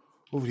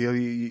over here,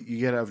 you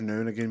get it every now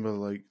and again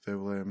where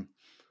they'll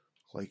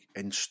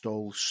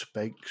install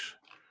spikes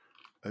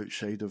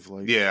outside of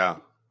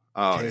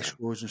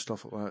Tesco's and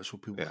stuff like that, so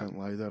people can't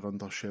lie there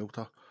under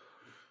shelter.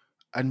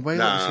 And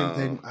while at the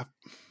same time,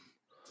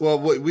 well,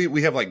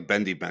 we have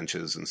bendy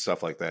benches and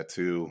stuff like that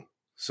too,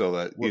 so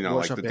that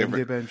what's a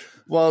bendy bench?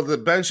 Well, the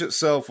bench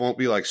itself won't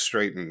be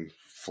straight and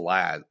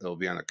flat; it'll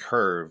be on a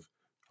curve.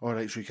 All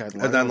right, so you can't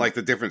lie. And then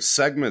the different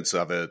segments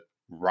of it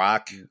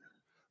rock.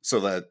 So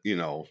that,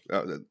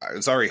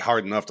 it's already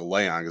hard enough to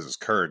lay on because it's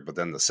curved, but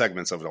then the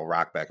segments of it will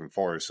rock back and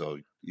forth, so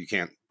you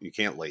can't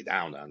lay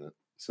down on it.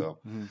 So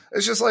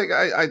It's just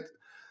I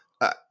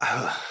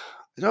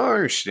don't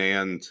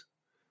understand.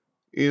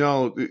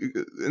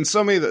 And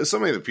so many of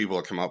the people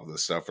that come up with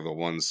this stuff are the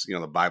ones,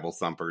 the Bible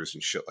thumpers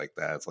and shit like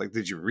that. It's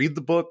did you read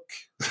the book?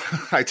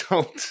 I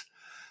don't.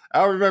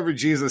 I remember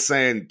Jesus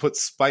saying, "Put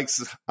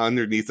spikes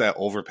underneath that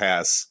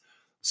overpass,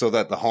 so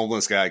that the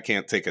homeless guy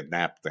can't take a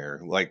nap there."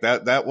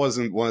 That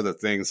wasn't one of the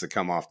things that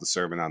come off the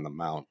Sermon on the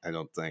Mount, I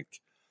don't think.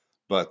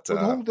 But the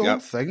whole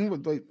thing,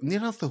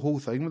 near the whole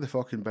thing with the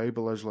fucking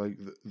Bible is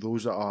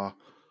those that are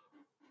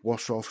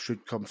worse off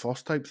should come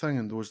first type thing,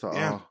 and those that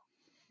are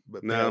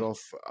better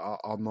off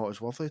are not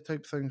as worthy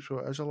type thing. So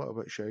it is a little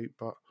bit shite,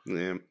 but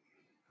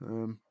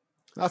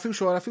I feel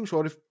sorry.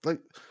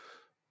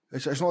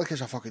 It's not like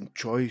it's a fucking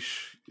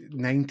choice.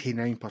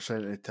 99%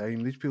 of the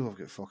time, these people have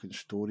got fucking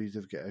stories,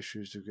 they've got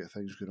issues, they've got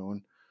things going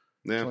on.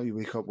 Yeah. It's not you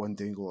wake up one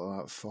day and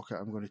go, fuck it,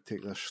 I'm going to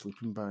take this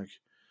sleeping bag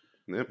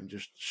and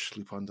just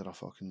sleep under a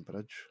fucking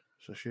bridge.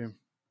 It's a shame.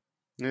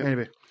 Yep.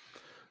 Anyway,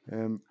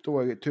 don't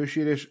want to get too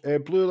serious.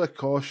 Blue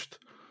Lacoste.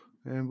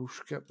 We'll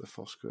skip the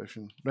first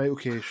question. Right,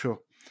 okay,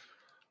 so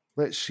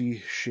let's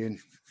see,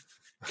 Shane.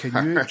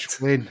 Can you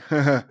explain?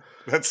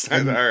 That's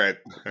all right.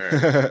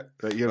 Right,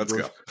 let's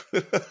go.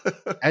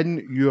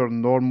 In your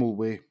normal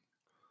way,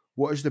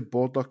 what is the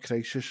border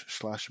crisis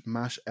 /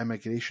 mass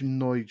immigration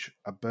noise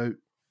about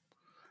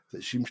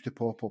that seems to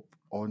pop up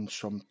on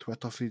some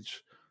Twitter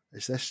feeds?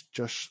 Is this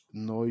just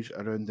noise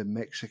around the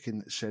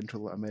Mexican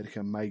Central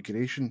American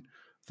migration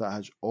that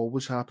has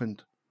always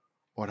happened?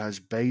 Or has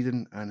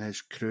Biden and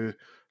his crew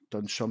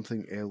done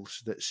something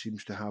else that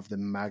seems to have the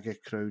MAGA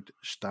crowd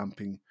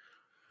stamping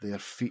their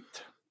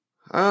feet?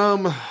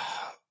 Part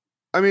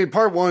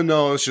one,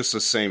 no, it's just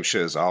the same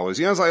shit as always.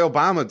 It's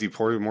Obama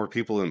deported more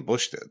people than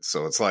Bush did.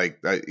 So it's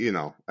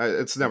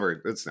it's never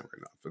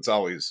enough. It's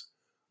always,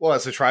 well,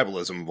 it's the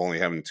tribalism of only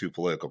having two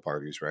political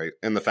parties, right?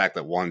 And the fact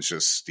that one's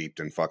just steeped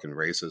in fucking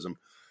racism.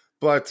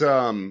 But,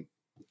 no,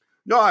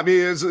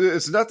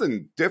 it's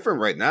nothing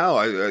different right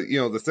now.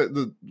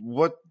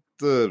 What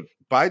the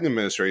Biden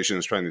administration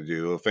is trying to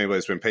do, if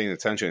anybody's been paying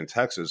attention in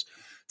Texas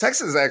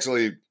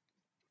actually,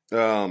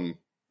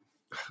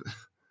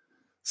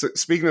 so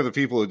speaking of the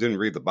people who didn't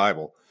read the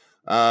Bible,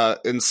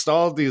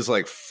 installed these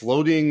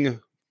floating,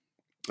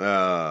 what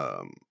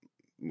do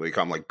you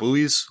call them,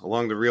 buoys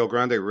along the Rio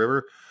Grande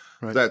River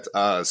that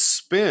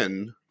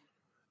spin,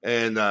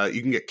 and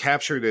you can get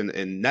captured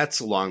in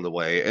nets along the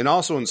way, and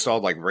also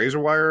installed razor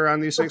wire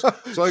on these things.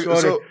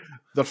 So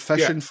they're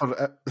fishing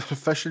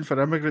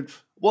for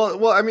immigrants.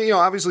 Well,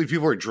 obviously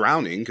people are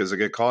drowning because they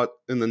get caught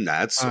in the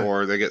nets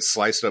or they get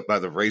sliced up by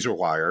the razor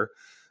wire.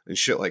 and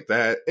shit like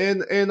that.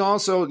 And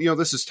also,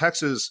 this is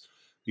Texas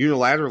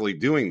unilaterally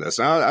doing this.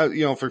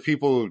 Now, for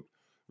people who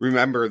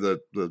remember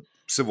the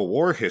Civil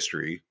War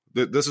history,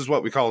 this is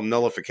what we call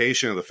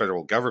nullification of the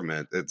federal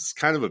government. It's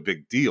kind of a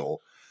big deal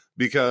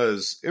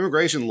because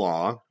immigration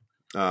law.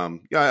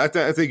 I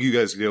think you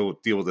guys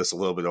deal with this a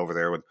little bit over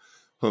there when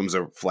Holmes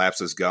flaps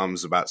his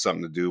gums about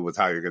something to do with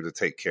how you're going to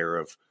take care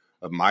of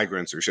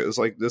migrants or shit. It's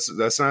like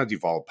that's not a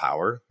devolved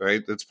power,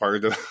 right? That's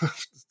part of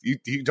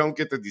you don't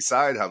get to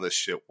decide how this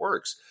shit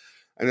works.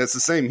 And it's the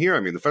same here. I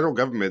mean, the federal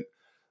government,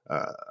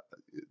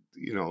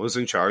 is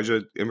in charge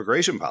of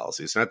immigration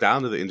policy. It's not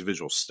down to the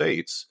individual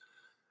states.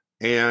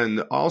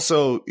 And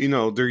also,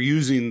 they're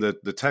using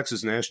the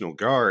Texas National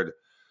Guard,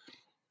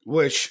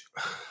 which,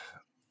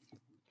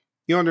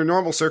 under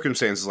normal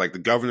circumstances, like the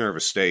governor of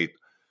a state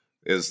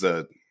is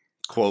the,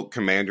 quote,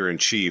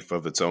 commander-in-chief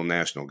of its own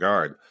National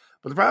Guard.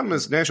 But the problem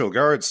is National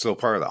Guard's still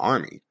part of the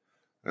Army.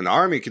 And the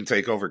Army can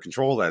take over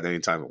control of that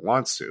anytime it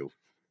wants to.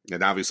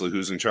 And obviously,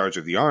 who's in charge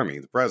of the Army?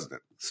 The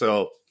president.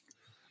 So,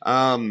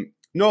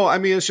 no, I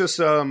mean, it's just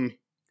the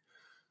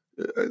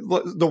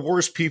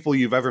worst people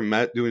you've ever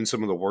met doing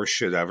some of the worst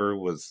shit ever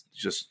with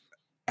just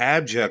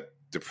abject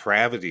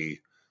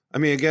depravity. I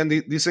mean, again,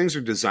 these things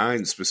are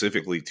designed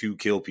specifically to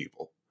kill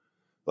people.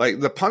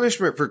 Like, the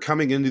punishment for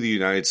coming into the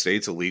United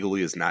States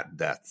illegally is not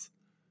death,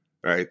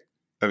 right?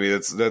 I mean,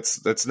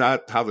 that's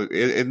not how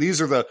and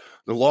these are the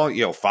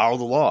law, follow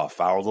the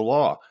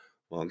law.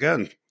 Well,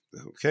 again,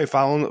 okay,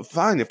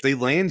 fine. If they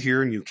land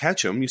here and you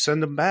catch them, you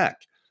send them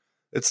back.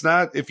 It's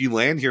not, if you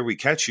land here, we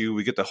catch you,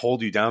 we get to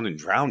hold you down and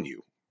drown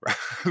you. Right?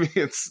 I mean,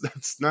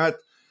 that's not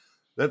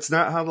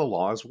how the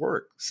laws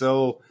work.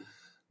 So,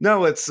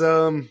 no, it's,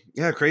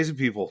 crazy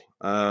people,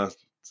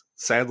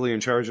 sadly in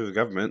charge of the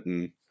government.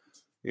 And,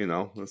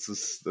 this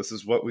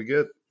is what we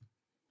get.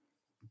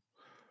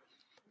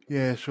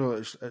 Yeah, so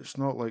it's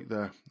not like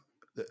the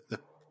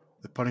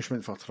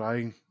punishment for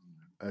trying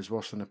is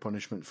worse than the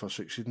punishment for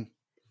succeeding.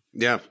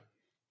 Yeah.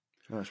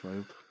 That's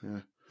wild. Yeah.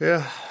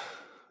 Yeah.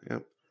 Yeah.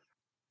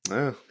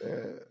 Yeah.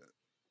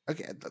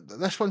 Again,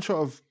 this one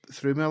sort of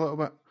threw me a little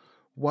bit.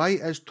 Why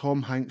is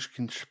Tom Hanks'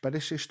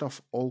 conspiracy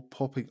stuff all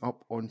popping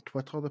up on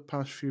Twitter the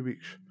past few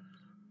weeks?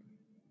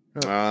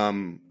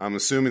 I'm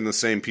assuming the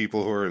same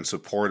people who are in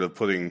support of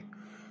putting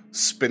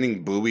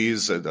spinning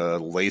buoys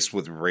laced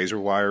with razor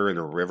wire in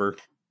a river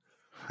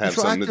have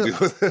something to do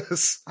with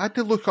this. I had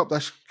to look up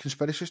this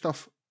conspiracy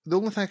stuff. The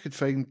only thing I could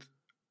find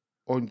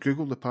on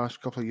Google the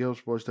past couple of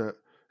years was that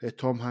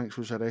Tom Hanks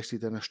was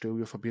arrested in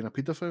Australia for being a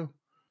paedophile.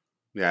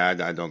 Yeah,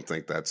 I don't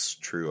think that's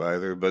true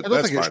either. But I don't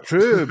that's think fine. it's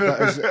true.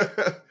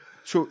 But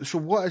so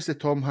what is the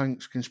Tom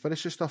Hanks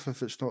conspiracy stuff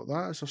if it's not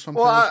that? Is there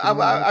something? Well,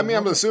 I'm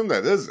going to assume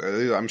that is.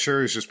 I'm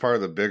sure it's just part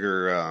of the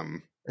bigger.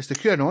 It's the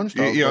QAnon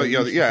stuff.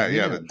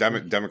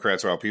 The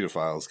Democrats are all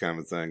pedophiles kind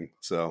of a thing.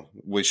 So,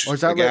 which is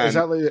that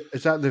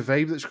the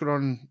vibe that's going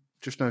on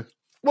just now?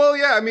 Well,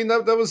 yeah, I mean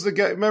that was the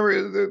guy.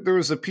 Remember, there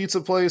was a pizza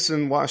place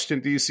in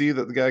Washington D.C.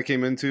 that the guy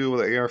came into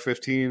with an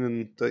AR-15,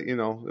 and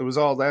it was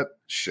all that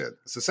shit.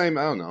 It's the same.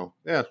 I don't know.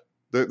 Yeah,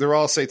 they're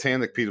all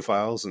satanic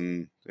pedophiles,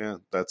 and yeah,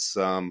 that's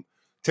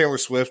Taylor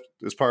Swift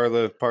is part of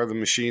the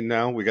machine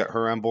now. We got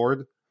her on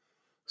board.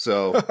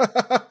 So,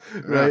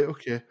 right,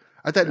 okay.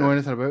 I didn't know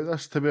anything about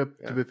this, to be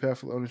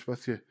perfectly honest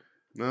with you.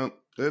 No,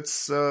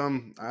 it's I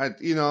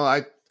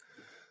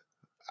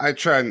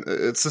try and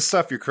it's the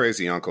stuff your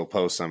crazy uncle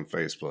posts on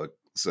Facebook.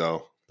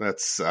 So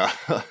that's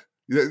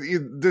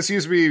this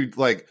used to be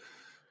like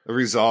a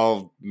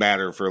resolved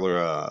matter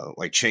for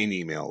like chain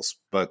emails,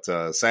 but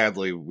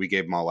sadly we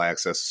gave them all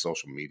access to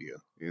social media.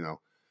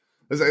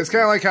 It's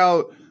kind of like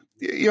how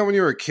when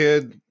you were a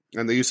kid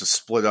and they used to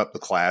split up the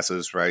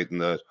classes, right? And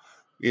the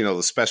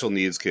special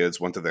needs kids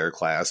went to their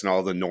class, and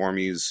all the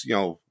normies,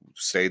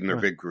 stayed in their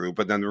big group.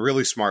 But then the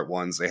really smart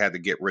ones, they had to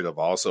get rid of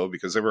also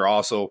because they were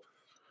also,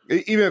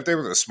 even if they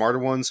were the smarter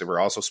ones, they were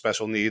also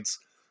special needs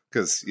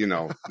because, you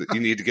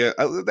need to get,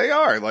 they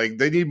are like,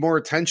 they need more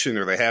attention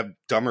or they have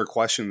dumber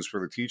questions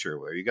for the teacher.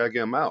 Well, you got to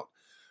get them out.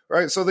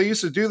 Right. So they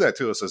used to do that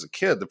to us as a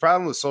kid. The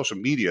problem with social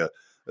media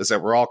is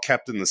that we're all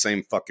kept in the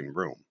same fucking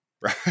room.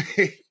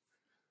 Right.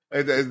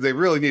 They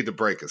really need to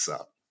break us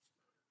up.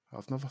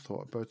 I've never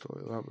thought about it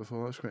like that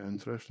before. That's quite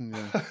interesting,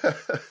 yeah.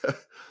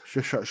 It's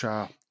just such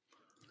a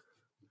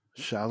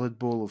salad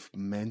bowl of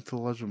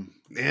mentalism.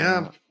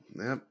 Yeah.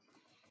 Yeah.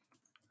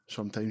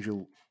 Sometimes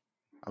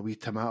a wee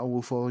tomato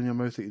will fall in your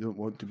mouth that you don't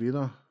want to be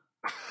there.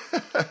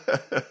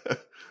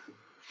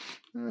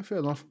 Yeah, fair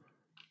enough.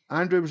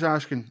 Andrew was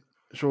asking,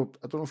 so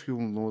I don't know if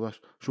you'll know this.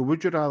 So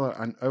would you rather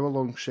an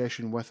hour-long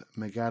session with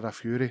Megara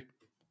Fury?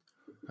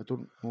 I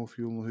don't know if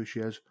you'll know who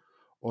she is.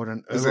 Or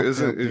an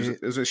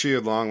isn't she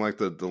along like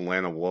the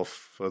Lana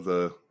Wolf of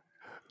the?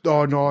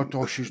 Oh no,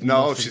 she's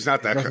she's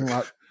not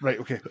that. Right,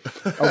 okay.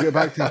 I'll get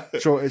back to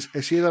that. So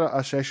it's either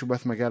a session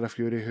with Megara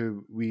Fury,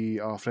 who we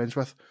are friends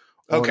with,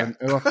 or an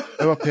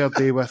hour per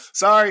day with.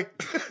 Sorry,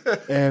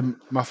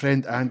 my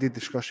friend Andy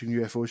discussing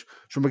UFOs.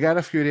 So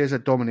Megara Fury is a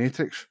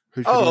dominatrix.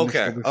 Who's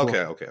okay.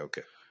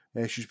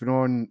 She's been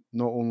on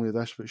not only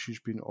this, but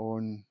she's been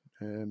on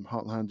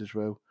Heartland as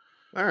well.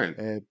 All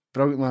right.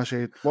 Brilliant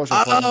lassie. Lots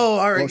of fun. Oh,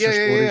 all right. Lots of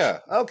Yeah.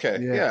 stories. Okay.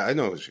 Yeah, I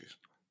know who she's.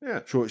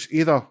 Yeah. So it's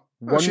either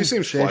one she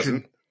seems session.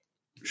 pleasant.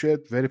 She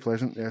had very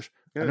pleasant, yes.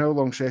 Yeah. An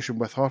hour-long session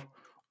with her,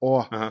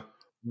 or Uh-huh.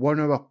 1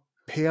 hour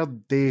per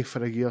day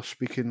for a year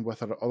speaking with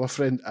her other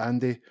friend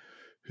Andy,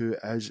 who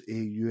is a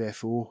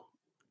UFO.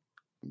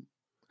 I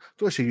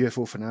don't want to say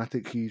UFO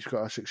fanatic. He's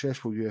got a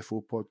successful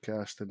UFO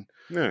podcast, and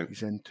Yeah.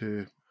 he's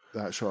into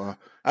that sort of.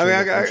 I mean,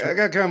 I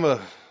got kind of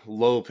a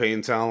low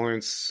pain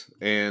tolerance,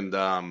 and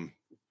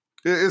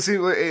it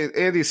seemed like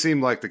Andy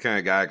seemed like the kind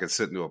of guy I could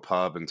sit into a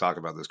pub and talk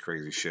about this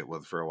crazy shit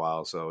with for a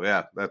while. So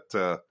yeah,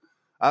 that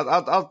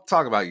I'll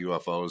talk about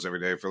UFOs every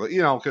day for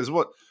because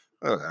what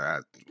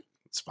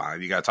it's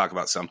fine. You got to talk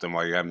about something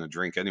while you're having a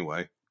drink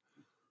anyway.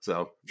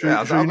 So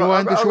yeah, Andy,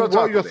 what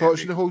are your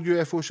thoughts on the whole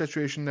UFO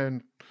situation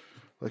then?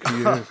 Like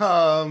I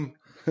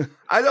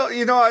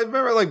don't, I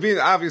remember like being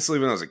obviously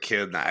when I was a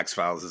kid and the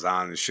X-Files is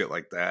on and shit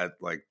like that.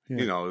 Like,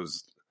 it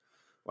was,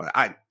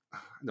 I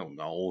don't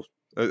know.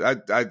 I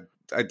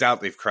doubt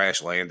they've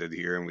crash landed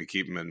here and we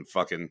keep them in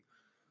fucking,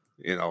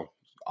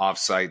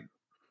 off-site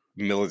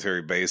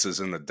military bases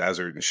in the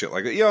desert and shit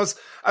like that.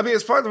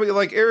 It's part of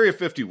like Area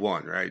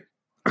 51, right?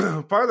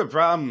 Part of the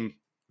problem,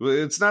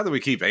 it's not that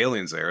we keep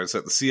aliens there. It's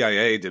that the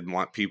CIA didn't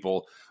want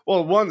people.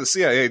 Well, the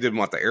CIA didn't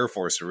want the Air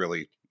Force to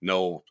really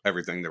know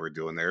everything they were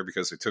doing there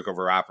because they took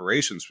over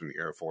operations from the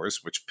Air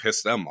Force, which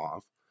pissed them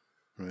off.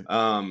 Right.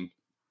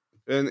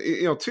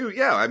 And two,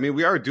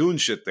 we are doing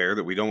shit there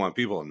that we don't want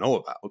people to know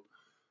about,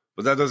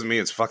 but that doesn't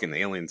mean it's fucking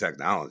alien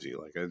technology.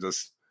 Like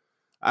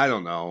I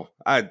don't know.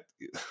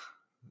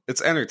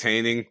 It's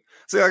entertaining.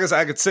 See, like I said,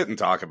 I could sit and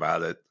talk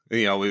about it.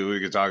 We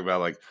could talk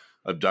about like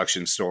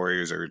abduction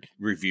stories or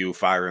review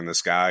Fire in the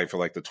Sky for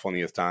like the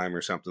 20th time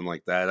or something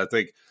like that. I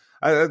think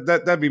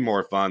that'd be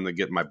more fun than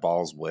getting my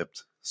balls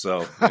whipped.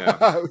 So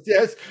yeah.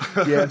 Yes,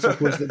 I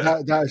suppose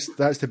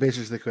that's the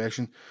basis of the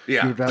question.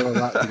 Yeah, you'd rather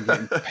that than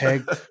getting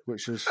pegged,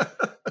 which is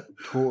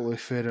totally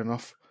fair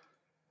enough.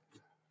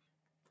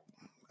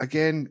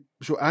 Again,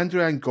 so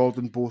Andrew and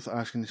Gordon both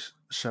asking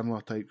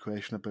similar type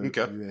question about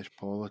US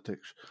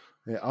politics.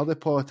 Are the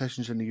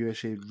politicians in the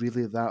USA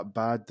really that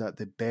bad that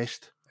the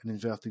best, in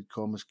inverted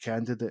commas,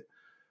 candidate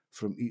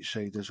from each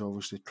side is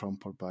obviously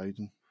Trump or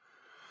Biden?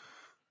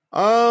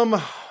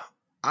 The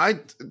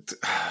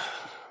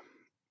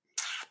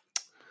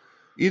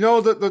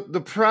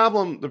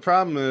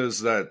problem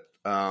is that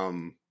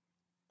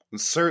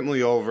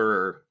certainly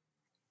over,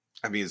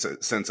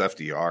 since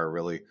FDR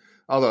really,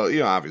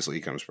 although obviously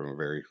he comes from a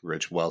very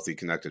rich, wealthy,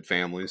 connected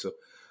family, so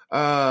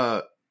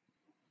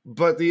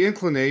but the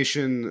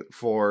inclination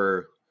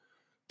for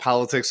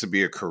politics to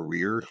be a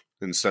career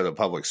instead of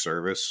public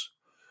service,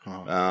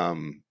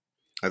 I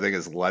think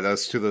has led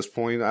us to this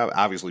point.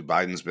 Obviously,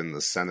 Biden's been in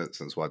the Senate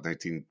since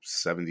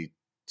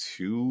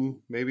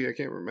 1972, maybe. I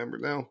can't remember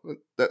now.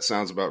 That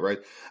sounds about right.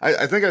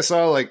 I think I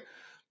saw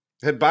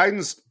had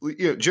Biden's,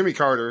 Jimmy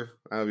Carter,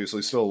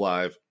 obviously still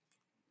alive,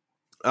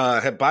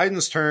 had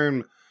Biden's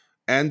term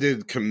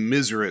ended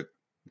commiserate,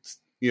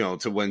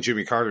 to when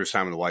Jimmy Carter's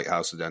time in the White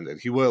House had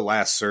ended. He would have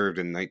last served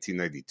in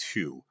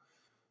 1992,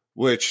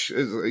 which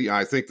is,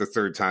 I think the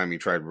third time he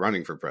tried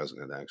running for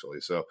president,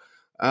 actually. So,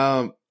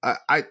 I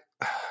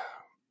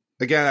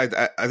think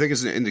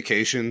it's an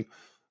indication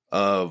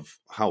of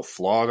how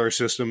flawed our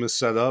system is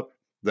set up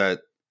that,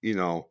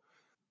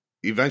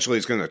 eventually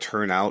it's going to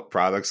turn out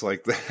products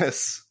like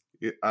this.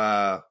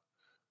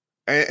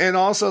 And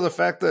also the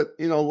fact that,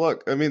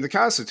 look, the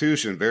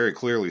Constitution very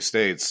clearly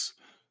states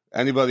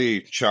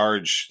anybody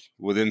charged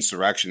with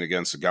insurrection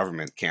against the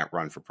government can't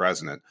run for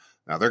president.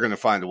 Now, they're going to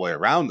find a way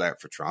around that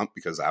for Trump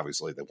because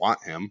obviously they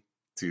want him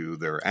to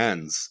their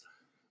ends.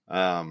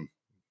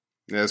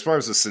 As far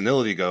as the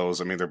senility goes,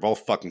 they're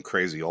both fucking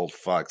crazy old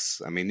fucks.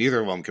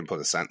 Neither of them can put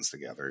a sentence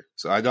together.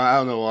 So I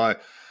don't know why.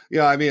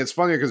 It's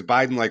funny because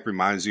Biden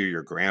reminds you of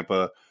your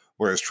grandpa,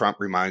 whereas Trump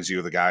reminds you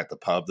of the guy at the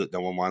pub that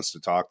no one wants to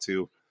talk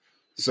to.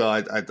 So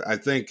I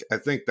think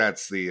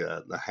that's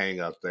the hang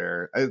up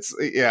there. It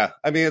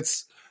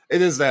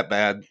is that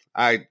bad.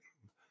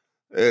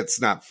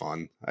 It's not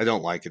fun. I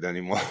don't like it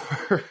anymore.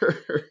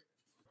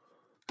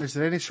 Is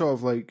there any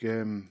sort of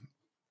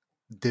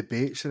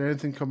debates or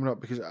anything coming up?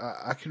 Because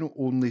I can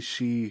only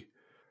see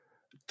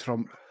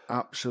Trump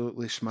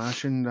absolutely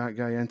smashing that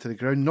guy into the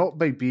ground, not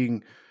by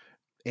being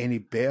any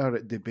better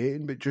at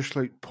debating, but just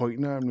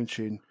pointing at him and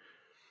saying,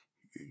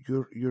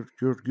 "You're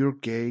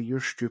gay,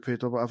 you're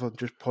stupid," or whatever.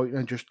 Just pointing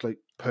and just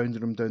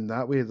pounding him down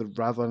that way,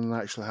 rather than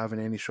actually having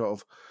any sort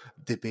of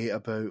debate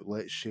about,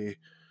 let's say,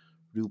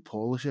 real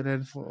policy or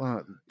anything like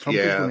that. Trump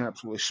is going to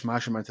absolutely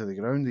smash him into the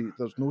ground.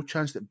 There's no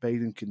chance that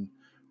Biden can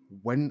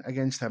win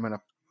against him in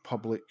a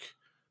public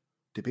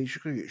debate. He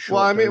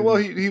won.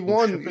 He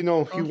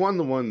won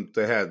the one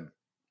they had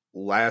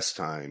last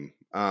time.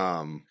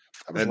 And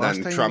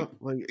then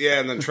Trump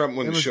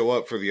wouldn't show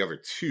up for the other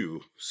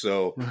two.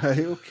 So right,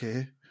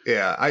 okay.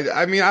 Yeah,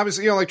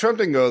 obviously, Trump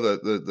didn't go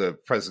the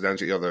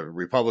presidential, the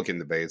Republican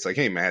debates. I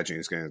can't imagine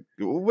he's going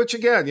to. Which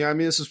again,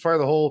 this is part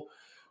of the whole,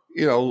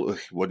 he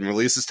wouldn't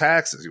release his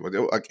taxes.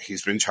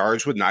 He's been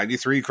charged with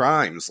 93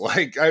 crimes.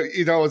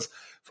 It's,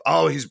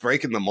 he's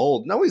breaking the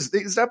mold. No,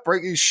 he's not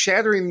breaking. He's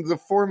shattering the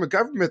form of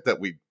government that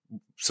we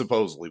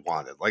supposedly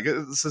wanted.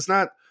 This is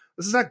not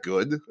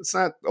good. It's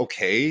not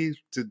okay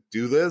to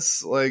do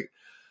this.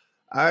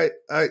 And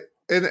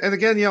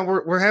again,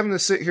 we're having to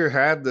sit here,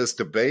 have this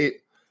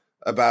debate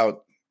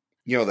about,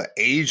 the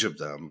age of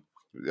them.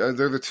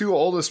 They're the two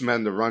oldest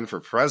men to run for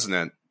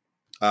president.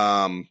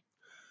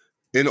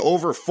 In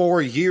over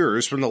 4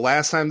 years from the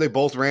last time they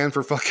both ran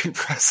for fucking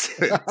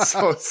president.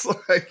 So it's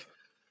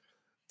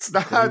it's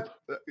not,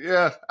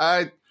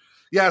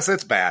 yes,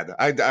 it's bad.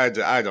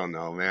 I don't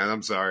know, man.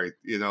 I'm sorry.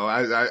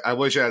 I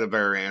wish I had a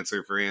better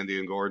answer for Andy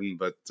and Gordon,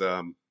 but,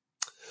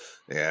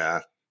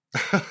 yeah.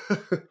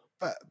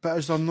 but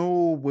is there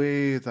no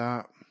way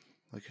that,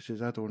 like I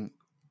said,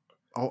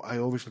 I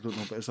obviously don't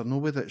know, but is there no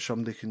way that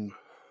somebody can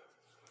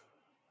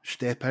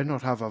step in or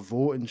have a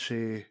vote and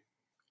say,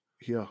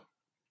 here,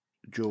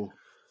 Joe,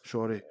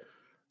 sorry,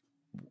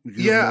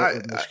 you're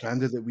not this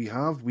candidate we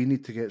have. We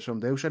need to get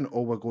somebody else in,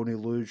 or we're going to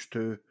lose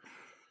to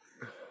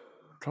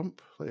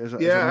Trump. It's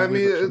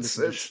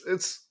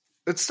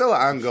still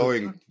an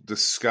ongoing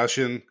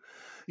discussion.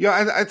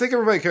 I think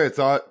everybody kind of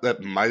thought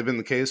that might have been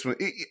the case.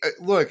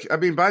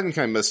 Biden kind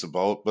of missed the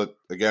boat, but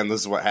again,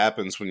 this is what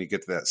happens when you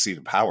get to that seat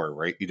of power,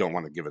 right? You don't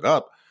want to give it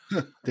up.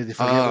 Did they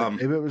forget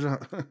maybe it was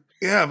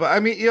Yeah, but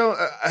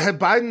had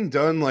Biden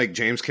done like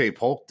James K.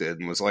 Polk did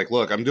and was like,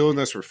 look, I'm doing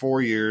this for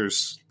 4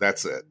 years.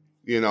 That's it.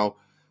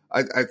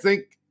 I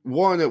think,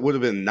 one, it would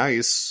have been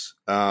nice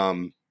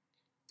and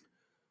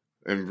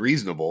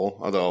reasonable,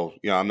 although,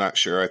 I'm not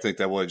sure. I think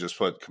that would have just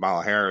put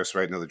Kamala Harris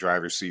right into the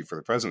driver's seat for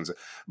the presidency.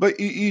 But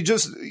you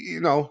just,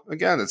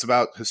 again, it's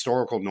about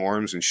historical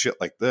norms and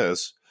shit like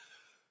this,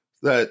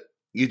 that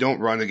you don't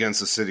run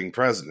against a sitting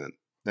president.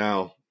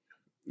 Now,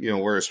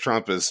 whereas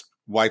Trump is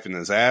wiping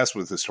his ass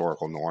with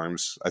historical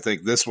norms, I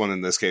think this one,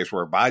 in this case,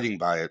 we're abiding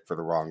by it for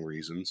the wrong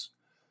reasons.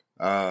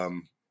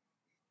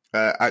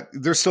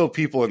 There's still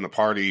people in the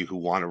party who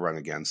want to run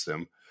against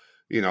him.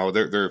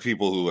 There are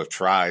people who have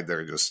tried.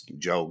 They're just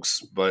jokes.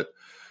 But,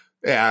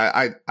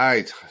 yeah,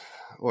 I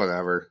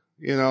whatever.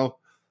 Man,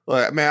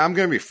 I'm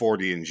going to be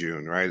 40 in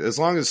June, right? As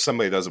long as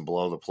somebody doesn't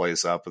blow the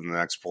place up in the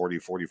next 40,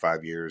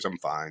 45 years, I'm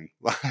fine.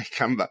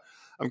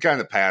 I'm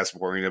kind of past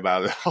worrying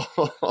about it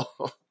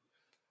all.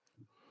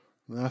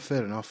 No,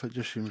 fair enough. It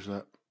just seems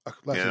that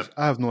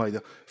I have no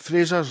idea.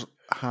 Fraser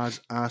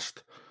has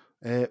asked,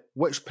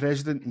 which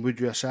president would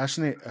you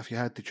assassinate if you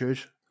had to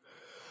choose?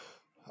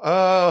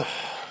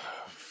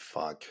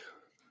 Fuck.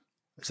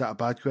 Is that a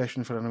bad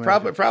question for an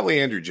American?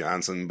 Probably Andrew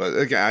Johnson, but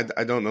again,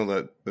 I don't know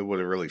that it would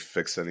have really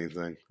fixed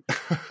anything. I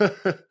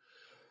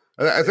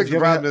think the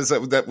problem is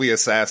that we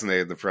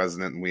assassinated the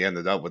president and we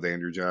ended up with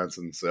Andrew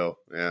Johnson. So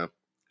yeah,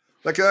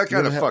 that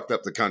kind of fucked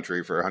up the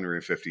country for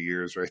 150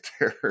 years right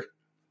there.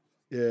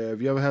 Yeah,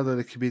 have you ever heard of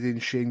the comedian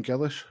Shane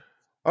Gillis?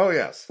 Oh,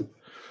 yes.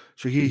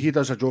 So he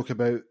does a joke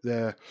about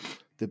the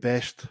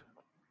best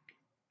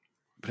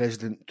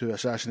president to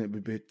assassinate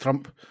would be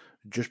Trump,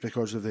 just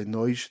because of the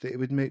noise that he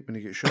would make when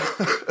he gets shot.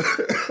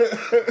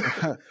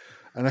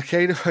 And I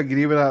kind of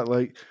agree with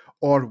that.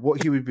 Or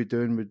what he would be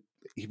doing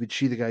he would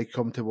see the guy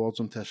come towards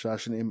him to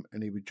assassinate him,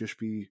 and he would just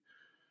be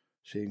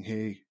saying,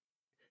 "Hey,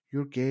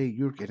 you're gay,"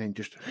 and then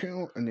just,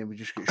 and then we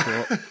just get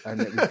shot, and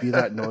it would be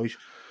that noise.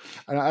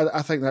 And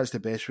I think that's the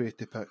best way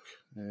to pick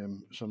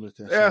somebody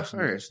to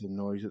assassinate, is the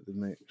noise that they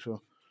make.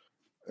 So,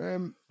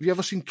 have you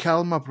ever seen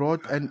Calm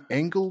Abroad in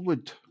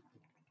Englewood?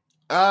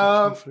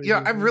 I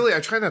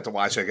try not to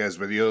watch that guy's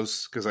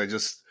videos because I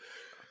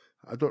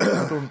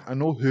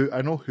know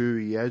who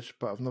he is,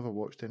 but I've never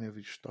watched any of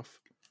his stuff.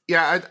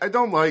 Yeah, I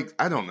don't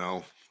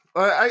know.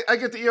 I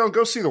get to,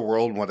 go see the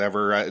world and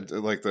whatever. I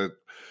like the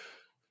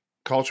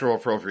cultural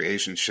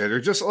appropriation shit, or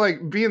just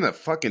being a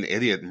fucking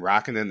idiot and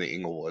rocking into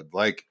Inglewood.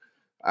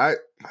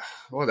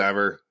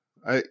 Whatever.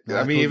 I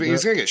mean,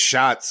 he's gonna get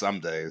shot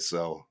someday,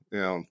 so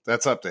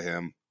that's up to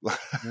him.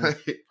 Yeah.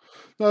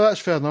 No,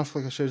 that's fair enough.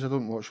 Like I said, I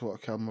don't watch a lot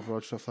of Calm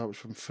Abroad stuff. That was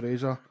from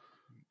Fraser.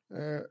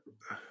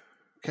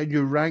 Can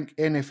you rank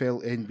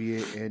NFL,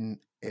 NBA,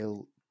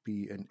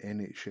 NLB, and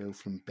NHL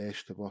from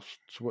best to worst?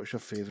 So, what's your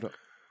favourite?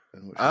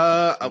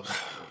 I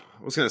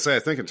was gonna say,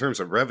 I think in terms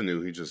of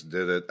revenue, he just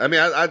did it. I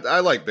mean, I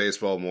like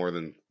baseball more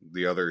than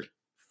the other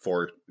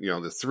four,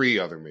 the three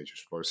other major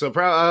sports. So,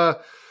 MLB,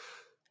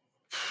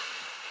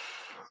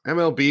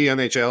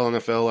 NHL,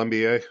 NFL,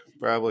 NBA,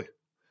 probably.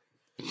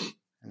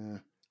 Yeah.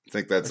 I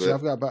think that's it.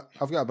 I've got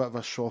a bit of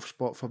a soft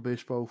spot for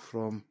baseball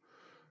from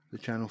the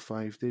Channel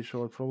 5 days,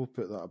 so I'd probably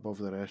put that above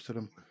the rest of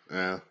them.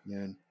 Yeah.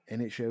 And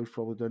NHL's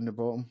probably down the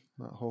bottom.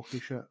 That hockey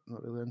shit,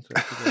 not really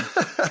interested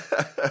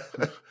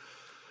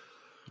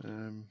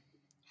in.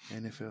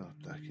 NFL,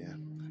 yeah,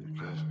 who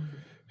cares?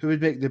 Who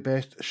would make the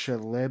best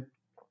celeb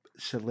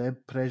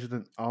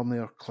president,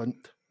 Arnie or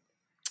Clint?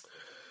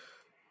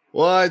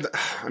 Well,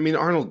 I mean,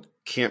 Arnold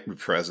can't be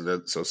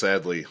president, so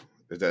sadly,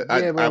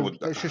 I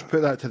would. let's just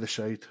put that to the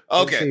side.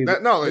 Okay,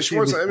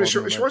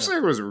 Schwarzenegger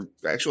Schwarzenegger was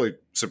actually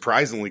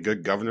surprisingly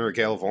good governor of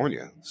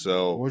California.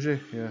 So was he?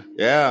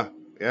 Yeah.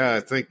 Yeah.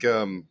 I think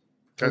kind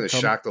of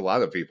shocked a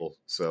lot of people.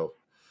 So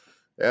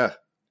yeah,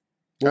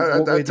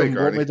 What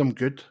made him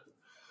good?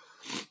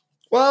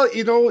 Well,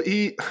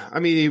 he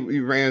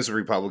ran as a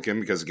Republican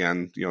because,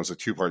 again, it's a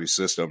two-party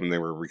system, and they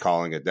were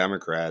recalling a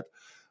Democrat.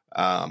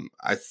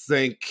 I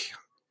think,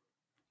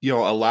 a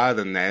lot of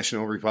the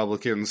national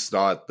Republicans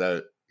thought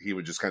that he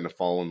would just kind of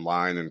fall in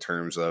line in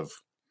terms of,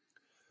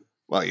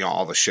 well,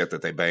 all the shit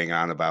that they bang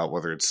on about,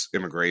 whether it's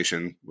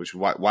immigration, which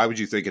why would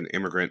you think an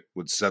immigrant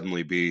would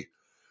suddenly be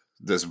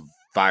this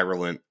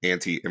virulent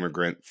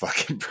anti-immigrant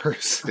fucking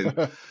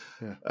person?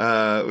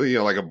 Yeah.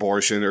 Like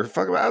abortion or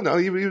fuck, I don't know.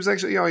 He was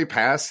actually, he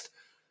passed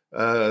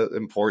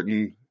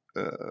important,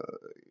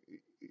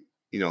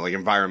 like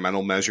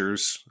environmental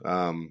measures,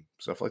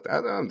 stuff like that.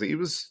 I don't know. He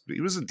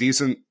was a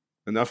decent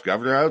enough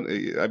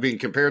governor. I mean,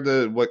 compared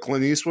to what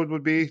Clint Eastwood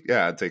would be,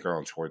 yeah, I'd take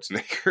Arnold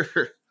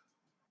Schwarzenegger.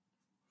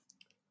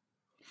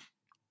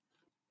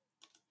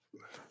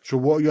 So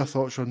what are your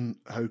thoughts on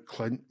how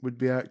Clint would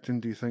be acting?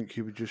 Do you think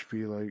he would just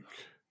be like...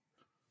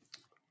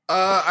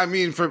 I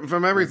mean,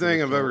 from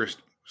everything I've ever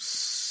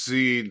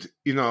seen,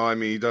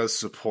 he does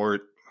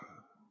support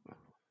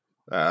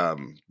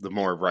the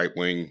more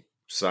right-wing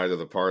side of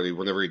the party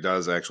whenever he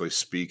does actually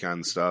speak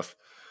on stuff.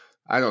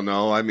 I don't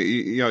know. I mean,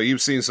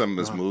 you've seen some of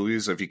his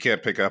movies. If you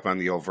can't pick up on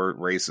the overt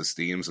racist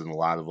themes in a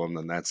lot of them,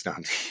 then that's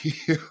down to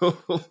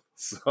you.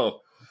 So,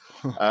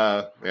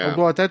 yeah.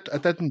 Although I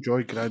did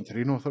enjoy Gran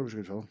Torino. I thought it was a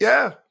good film.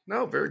 Yeah,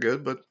 no, very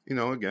good. But,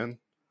 again,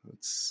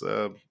 it's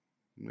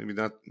maybe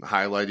not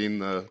highlighting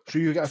the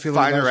you get a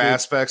finer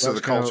aspects of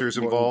the cultures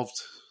involved.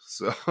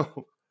 So,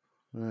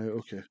 right,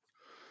 okay.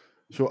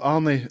 So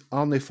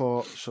Arnie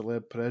for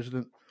celeb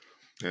president.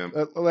 Yeah.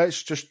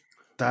 Let's just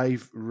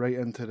dive right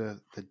into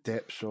the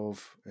depths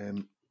of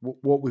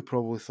what we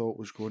probably thought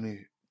was going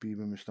to be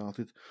when we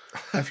started.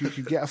 If you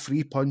could get a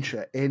free punch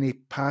at any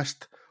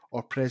past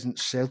or present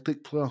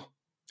Celtic player,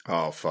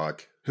 oh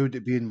fuck, who would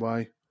it be and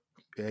why?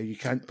 Yeah, you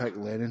can't pick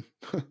Lennon.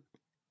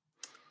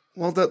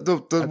 Well,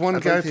 the one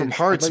guy from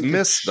Hearts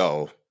missed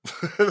though.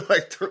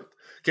 Like,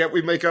 can't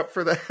we make up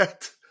for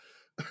that?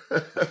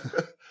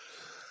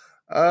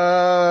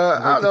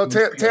 I don't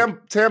know.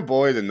 Tam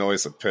Boyd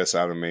annoys the piss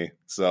out of me,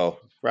 so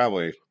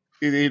probably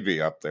he'd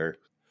be up there.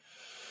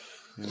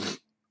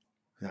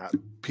 Yeah,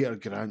 Peter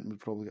Grant would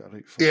probably get a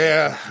right.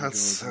 Yeah,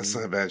 that's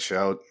not a bad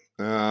shout.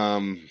 I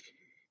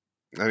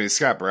mean,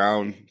 Scott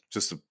Brown,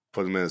 just to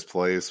put him in his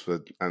place,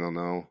 but I don't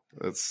know.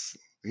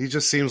 He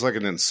just seems like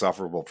an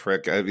insufferable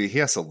prick. I mean, he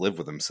has to live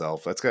with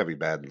himself. That's got to be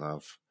bad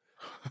enough.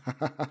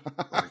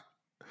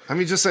 I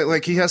mean, just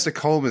like he has to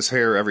comb his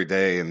hair every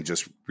day and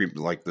just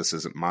like, this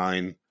isn't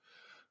mine.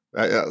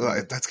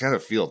 That's got to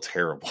feel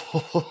terrible.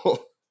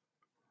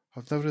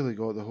 I've never really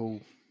got the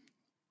whole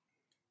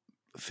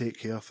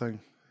fake hair thing.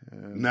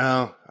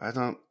 No, I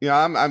don't. Yeah,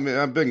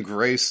 I've been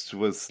graced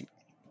with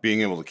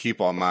being able to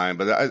keep on mine,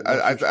 but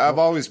I've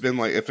always been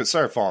like, if it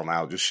started falling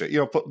out, just shave.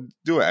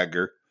 Do an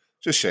Edgar,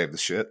 just shave the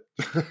shit.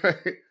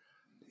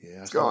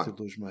 Yeah, I started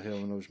to lose my hair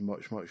when I was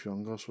much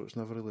younger, so it's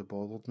never really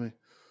bothered me.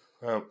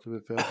 To be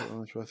perfectly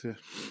honest with you,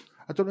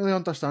 I don't really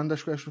understand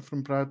this question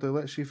from Bradley.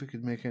 Let's see if we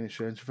could make any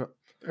sense of it.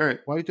 All right.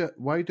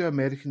 Why do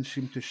Americans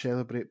seem to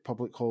celebrate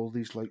public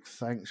holidays like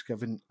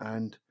Thanksgiving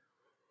and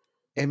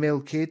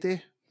MLK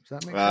Day? Does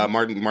that make sense?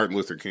 Martin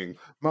Luther King.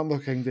 Martin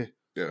Luther King Day.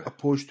 Yeah.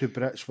 Opposed to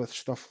Brits with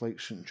stuff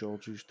like St.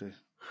 George's Day.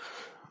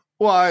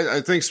 Well,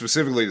 I think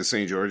specifically to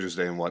St. George's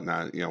Day and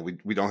whatnot,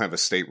 we don't have a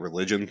state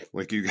religion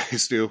like you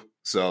guys do,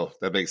 so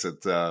that makes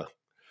it a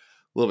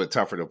little bit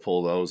tougher to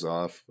pull those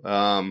off.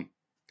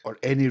 Or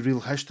any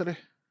real history.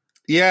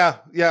 Yeah.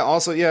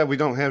 Also, we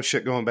don't have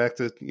shit going back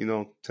to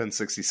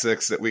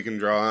 1066 that we can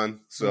draw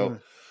on. So,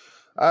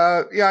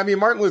 I mean,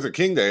 Martin Luther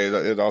King Day.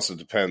 It also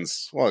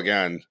depends. Well,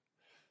 again,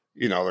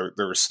 there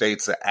were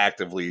states that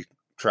actively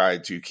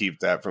tried to keep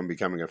that from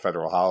becoming a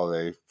federal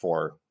holiday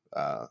for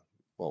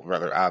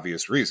rather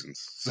obvious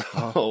reasons.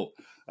 So,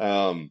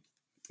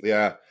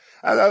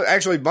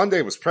 actually,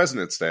 Monday was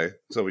President's Day,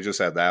 so we just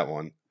had that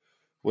one,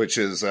 which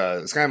is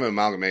it's kind of an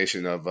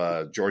amalgamation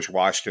of George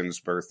Washington's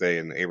birthday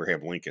and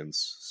Abraham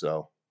Lincoln's.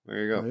 So there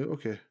you go. Right,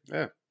 okay.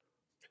 Yeah.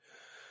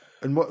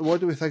 And what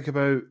do we think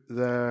about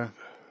the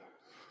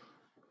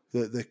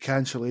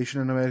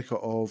cancellation in America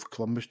of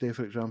Columbus Day,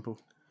 for example?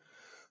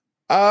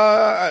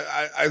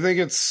 I think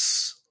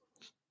it's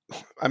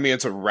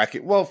a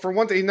record. Well, for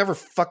one thing, he never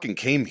fucking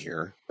came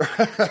here.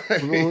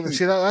 Well,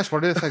 see, that's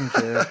one of the things.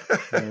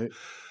 Right.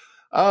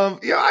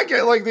 I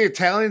get like the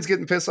Italians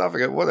getting pissed off. I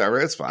get whatever,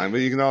 it's fine.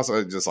 But you can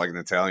also just like an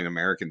Italian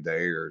American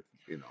Day, or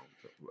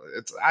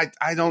it's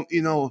I don't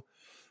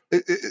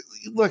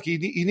look.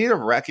 You need a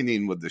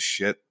reckoning with the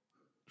shit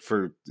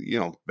for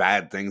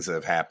bad things that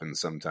have happened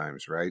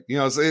sometimes, right?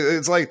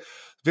 It's like,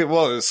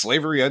 well,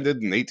 slavery ended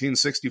in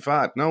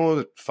 1865. No,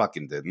 it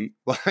fucking didn't.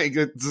 Like,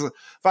 it's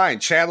fine.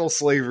 Chattel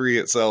slavery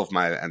itself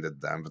might have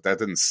ended then, but that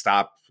didn't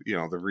stop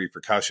the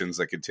repercussions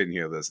that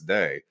continue to this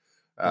day.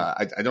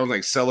 I don't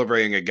think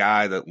celebrating a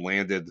guy that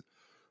landed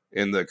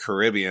in the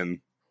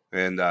Caribbean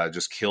and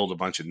just killed a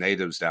bunch of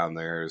natives down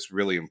there is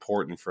really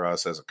important for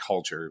us as a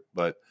culture.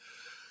 But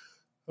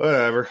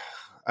whatever.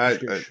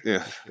 Get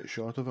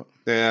short of it.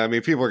 Yeah, I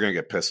mean, people are going to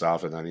get pissed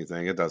off at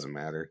anything. It doesn't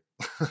matter.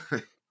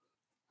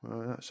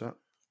 Well, that's it.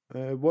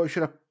 What's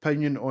your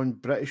opinion on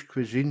British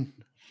cuisine?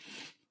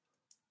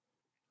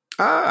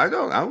 I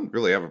don't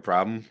really have a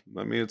problem.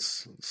 I mean,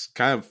 it's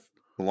kind of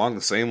along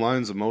the same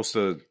lines of most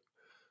of,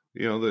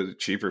 the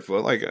cheaper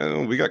food. Like,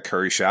 we got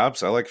curry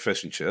shops. I like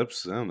fish and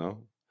chips. I don't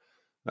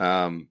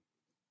know.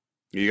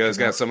 You guys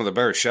got some of the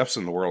better chefs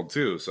in the world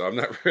too. So I'm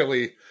not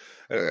really,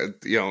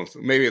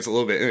 maybe it's a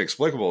little bit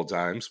inexplicable at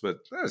times, but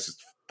it's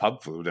just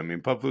pub food. I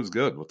mean, pub food's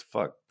good. What the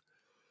fuck?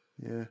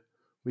 Yeah.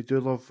 We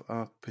do love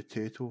a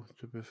potato,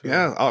 to be fair.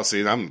 Yeah. Oh,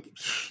 see,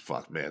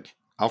 fuck, man.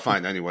 I'll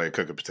find any way to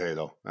cook a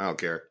potato. I don't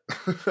care.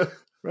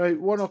 Right,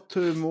 one or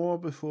two more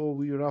before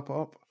we wrap it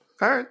up.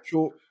 All right.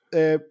 So,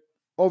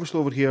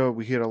 obviously over here,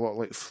 we hear a lot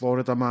like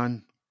Florida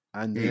Man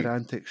and their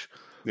antics.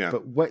 Yeah.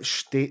 But which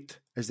state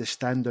is the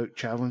standout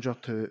challenger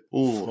to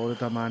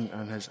Florida Man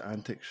and his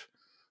antics?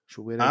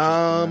 So where is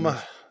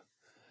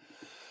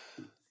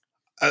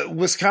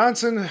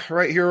Wisconsin,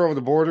 right here over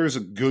the border, is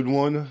a good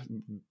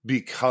one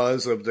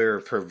because of their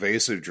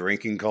pervasive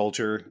drinking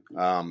culture.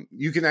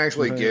 You can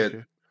actually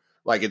get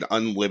like an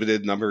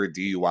unlimited number of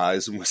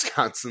DUIs in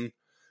Wisconsin.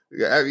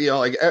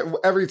 Like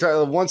every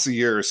time, once a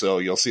year or so,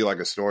 you'll see like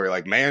a story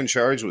like man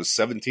charged with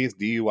 17th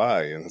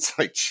DUI, and it's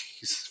like,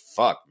 Jesus,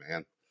 fuck,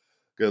 man,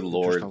 good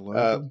Lord.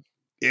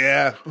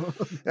 Yeah,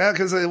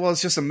 because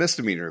it's just a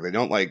misdemeanor. They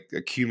don't like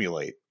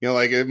accumulate.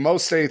 Like in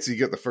most states, you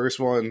get the first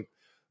one.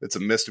 It's a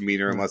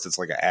misdemeanor unless it's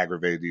like an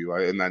aggravated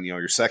DUI. And then,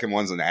 your second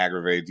one's an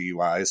aggravated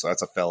DUI, so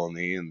that's a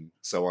felony and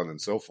so on and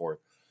so forth.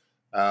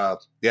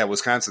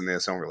 Wisconsin, they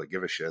just don't really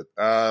give a shit.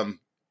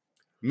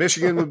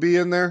 Michigan would be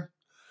in there.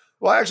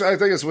 Well, actually, I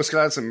think it's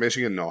Wisconsin,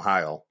 Michigan, and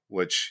Ohio,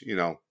 which,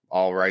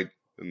 all right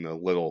in the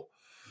little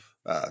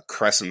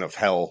crescent of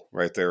hell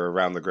right there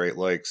around the Great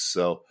Lakes.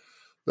 So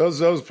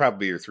those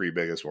probably your three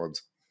biggest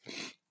ones.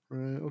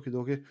 Right,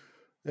 okay.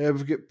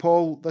 We've got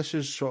Paul. This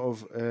is sort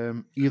of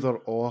either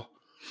or.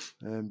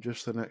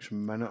 Just the next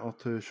minute or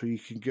two, so you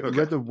can get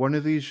rid of one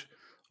of these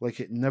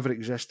like it never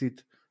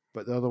existed,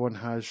 but the other one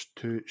has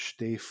to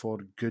stay for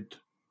good.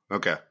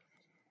 Okay. I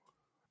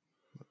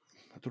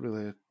don't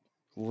really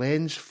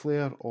lens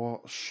flare or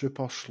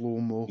super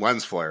slow mo.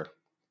 Lens flare.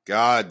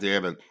 God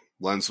damn it,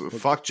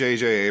 fuck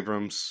J.J.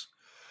 Abrams.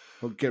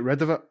 Well, get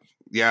rid of it.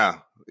 Yeah.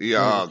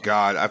 Oh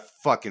God, I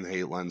fucking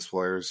hate lens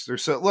flares. They're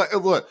so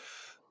look.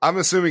 I'm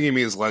assuming he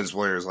means lens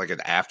flare is like an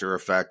after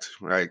effect,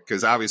 right?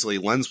 Because obviously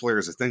lens flare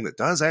is a thing that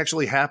does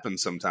actually happen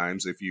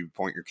sometimes if you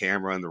point your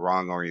camera in the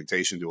wrong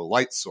orientation to a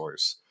light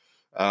source.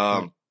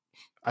 I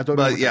don't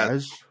know what that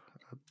is.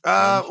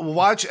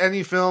 Watch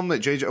any film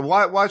that JJ...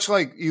 Watch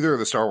like either of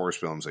the Star Wars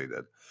films they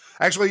did.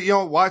 Actually,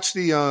 watch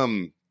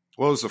the...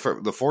 what was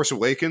the Force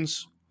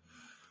Awakens?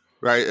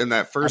 Right, in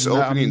that first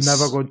opening, I'm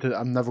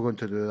never going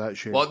to do that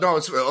shit. Well, no,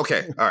 it's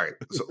okay. All right.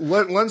 So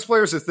lens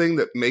flare is the thing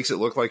that makes it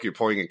look like you're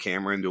pointing a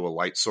camera into a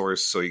light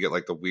source, so you get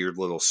like the weird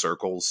little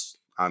circles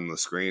on the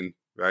screen,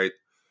 right?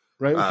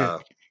 Right.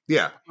 Okay.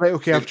 Yeah. Right.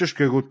 Okay. I've just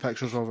googled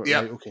pictures of it.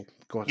 Yep. Right. Okay.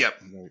 Got it.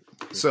 Yep. Right,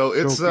 okay. So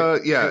it's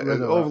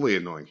overly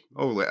annoying.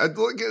 Overly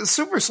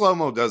super slow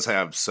mo does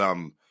have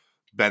some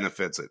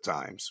benefits at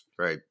times,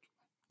 right?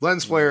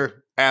 Lens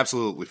flare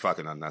absolutely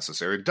fucking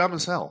unnecessary, dumb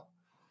as hell.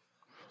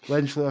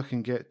 Lens flare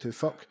can get to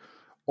fuck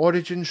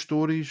origin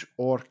stories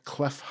or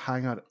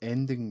cliffhanger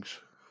endings.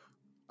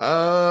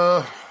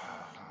 Yeah,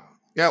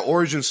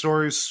 origin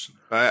stories.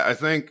 I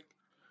think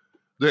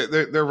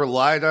they're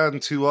relied on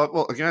to.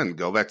 Well, again,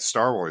 go back to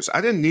Star Wars.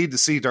 I didn't need to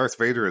see Darth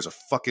Vader as a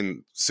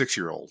fucking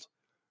 6-year-old,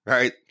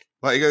 right?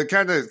 Like it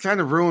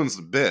kind of ruins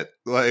the bit.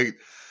 Like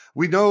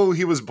we know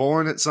he was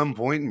born at some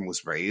point and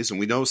was raised, and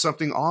we know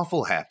something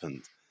awful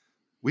happened.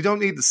 We don't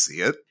need to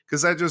see it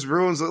because that just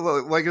ruins it.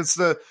 Like it's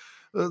the.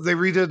 They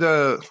redid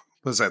what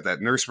was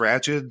that Nurse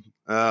Ratched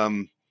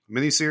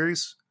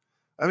miniseries?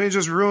 I mean, it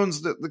just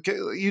ruins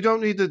the. You don't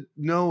need to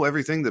know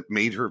everything that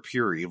made her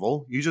pure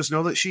evil. You just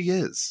know that she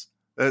is.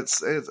 God,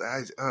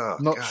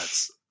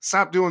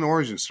 stop doing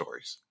origin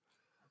stories.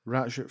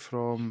 Ratchet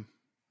from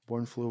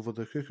One Flew Over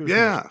the Cuckoo's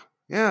Nest.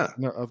 Yeah.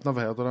 No, I've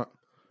never heard of that.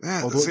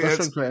 Yeah, although that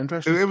sounds quite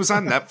interesting. It was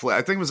on Netflix.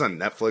 I think it was on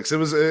Netflix.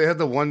 It had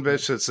the one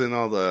bitch that's in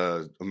all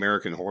the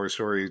American Horror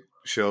Story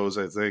shows.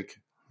 I think.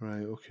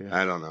 Right. Okay.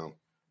 I don't know.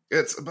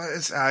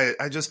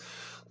 I just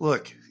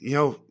look,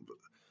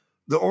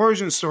 the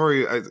origin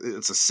story,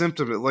 it's a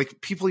symptom. Like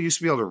people used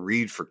to be able to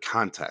read for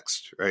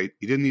context, right?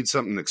 You didn't need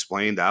something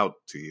explained out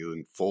to you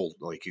in full.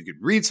 Like you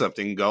could read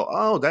something and go,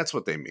 oh, that's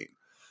what they mean.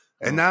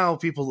 And now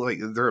people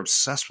they're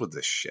obsessed with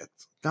this shit.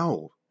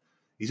 No,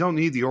 you don't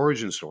need the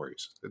origin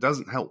stories. It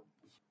doesn't help.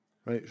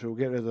 Right. So we'll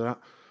get rid of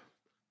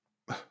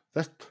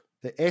that.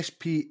 The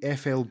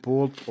SPFL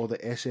board or the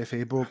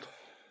SFA board.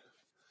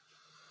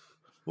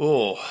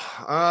 Oh,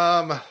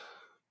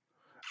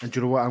 and do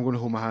you know what? I'm going to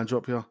hold my hands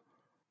up here.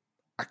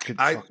 I could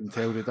fucking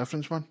tell the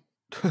difference, man.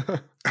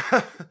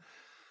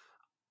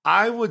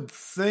 I would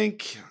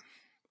think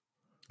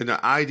in an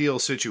ideal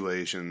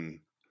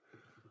situation,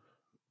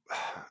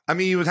 I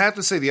mean, you would have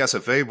to say the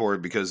SFA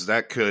board because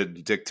that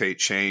could dictate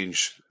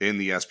change in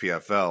the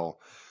SPFL.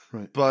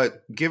 Right.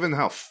 But given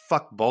how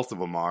fucked both of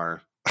them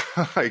are,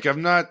 like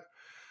I'm not.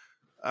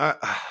 I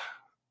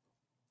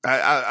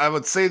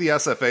would say the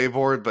SFA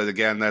board, but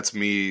again, that's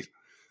me,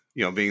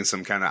 being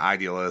some kind of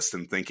idealist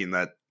and thinking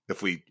that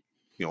if we,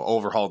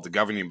 overhauled the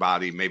governing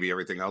body, maybe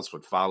everything else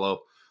would follow.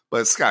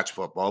 But it's Scotch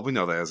football. We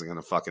know that isn't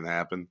going to fucking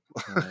happen.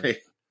 Right.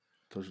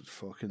 Doesn't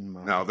fucking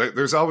matter. No,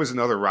 there's always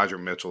another Roger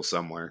Mitchell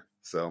somewhere.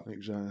 So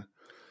exactly.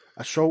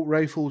 Assault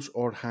rifles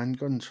or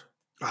handguns?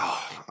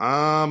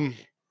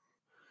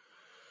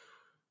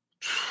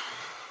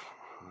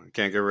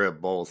 Can't get rid of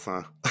both,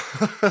 huh?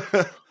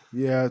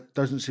 Yeah, it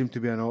doesn't seem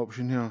to be an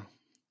option here.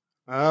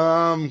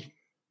 I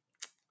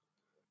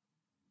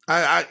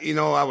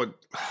would.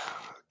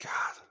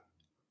 God,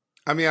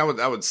 I mean,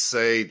 I would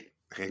say.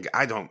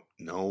 I don't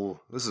know.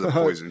 This is a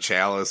poison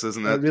chalice,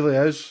 isn't it? It really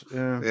is.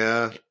 Yeah.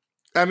 Yeah.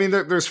 I mean,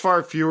 there's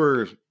far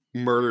fewer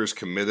murders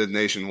committed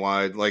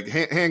nationwide. Like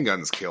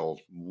handguns kill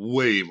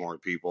way more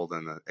people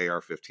than the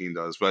AR-15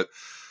 does, but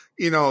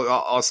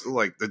also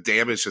like the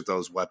damage that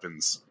those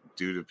weapons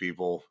do to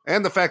people,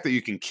 and the fact that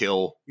you can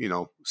kill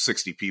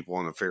 60 people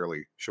in a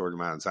fairly short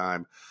amount of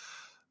time.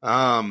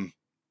 I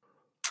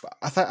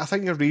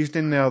think your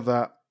reasoning there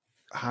that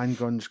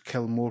handguns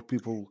kill more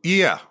people.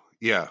 Yeah.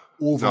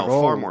 Overall,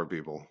 no, far more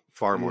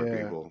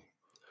people.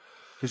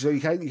 Because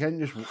you can't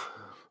just.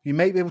 You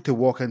might be able to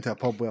walk into a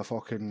pub with a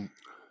fucking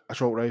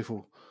assault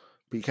rifle,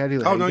 but you can't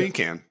really. Oh no, you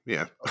can.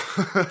 Yeah.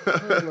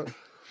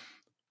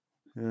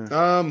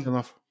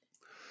 Enough.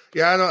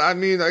 Yeah, I don't. I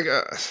mean, I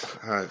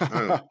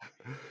don't know.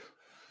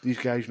 These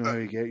guys know how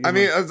you get you. I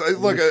mean,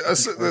 look,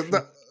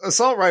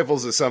 assault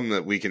rifles is something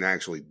that we can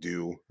actually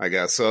do, I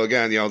guess. So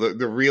again,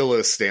 the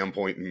realist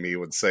standpoint in me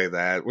would say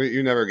that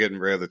you're never getting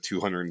rid of the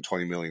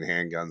 220 million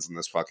handguns in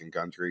this fucking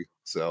country.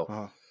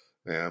 So,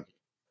 yeah,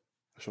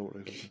 assault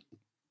rifles.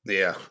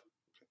 Yeah,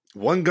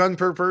 one gun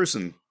per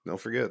person.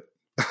 Don't forget.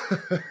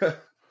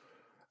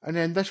 And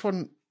then this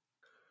one,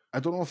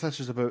 I don't know if this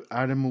is about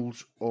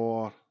animals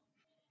or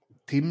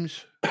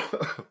teams.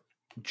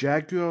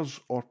 Jaguars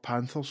or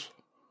Panthers?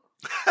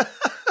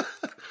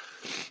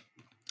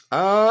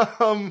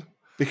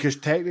 Because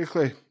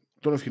technically,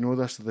 don't know if you know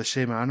this, they're the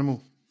same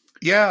animal.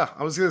 Yeah,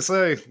 I was gonna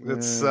say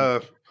it's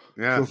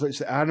yeah. So if it's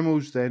the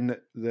animals, then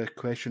the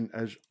question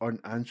is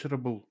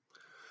unanswerable.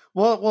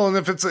 Well, and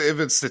if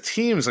it's the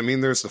teams, I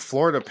mean, there's the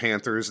Florida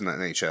Panthers in the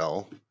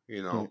NHL.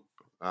 There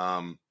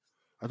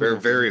are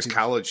various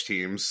college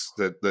teams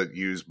that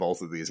use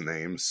both of these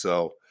names.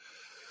 So,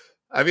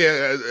 I mean,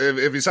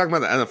 if you're talking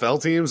about the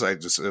NFL teams,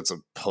 it's a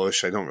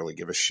push. I don't really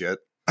give a shit.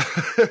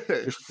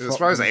 As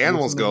far as the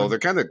animals go, they're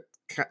kind of,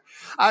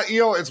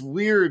 it's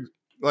weird.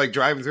 Like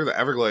driving through the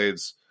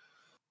Everglades,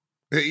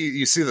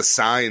 you see the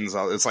signs.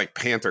 It's like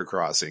Panther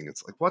Crossing.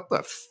 It's like what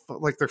the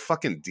like they're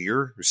fucking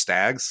deer or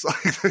stags.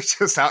 Like they're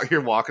just out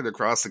here walking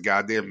across the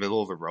goddamn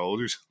middle of the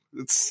road.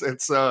 It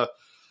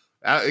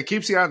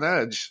keeps you on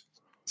edge.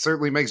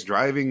 Certainly makes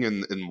driving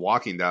and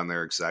walking down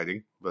there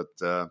exciting. But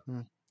yeah,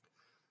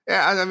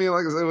 I mean,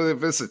 like I said,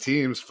 if it's the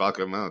teams, fuck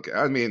them. Okay,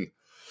 I mean,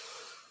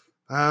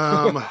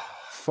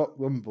 fuck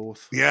them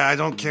both. Yeah, I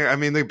don't care. I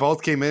mean, they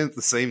both came in at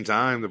the same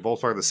time. They're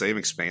both part of the same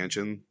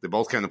expansion. They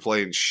both kind of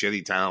play in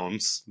shitty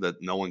towns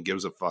that no one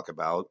gives a fuck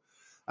about.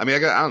 I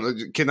mean, I don't know.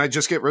 Can I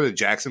just get rid of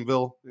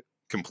Jacksonville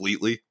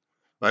completely?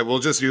 Like, we'll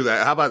just do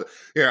that. How about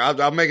here?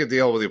 I'll make a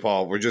deal with you,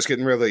 Paul. We're just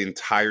getting rid of the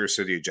entire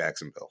city of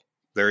Jacksonville.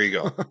 There you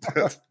go.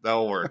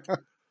 That'll work.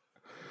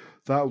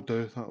 That'll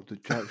do.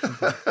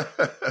 Jacksonville.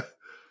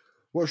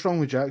 What's wrong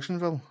with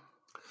Jacksonville?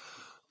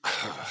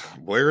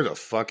 Where to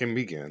fucking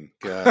begin?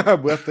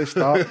 Where to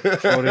start?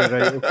 Sorry,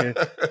 right, okay.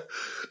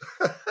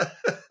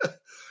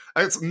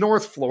 It's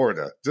North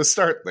Florida. Just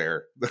start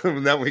there.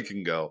 Then we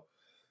can go.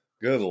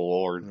 Good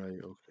Lord. Right,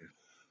 okay.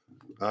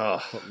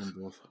 Fuck them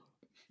both.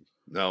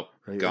 No,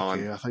 right, gone.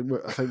 Okay. I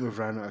think we've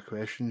ran out of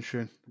questions,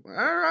 Shane. All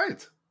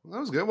right. That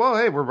was good. Well,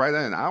 hey, we're right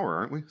at an hour,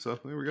 aren't we? So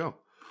there we go.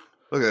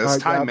 Look at that.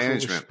 That's time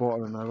management.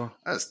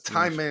 That's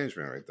time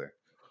management right there.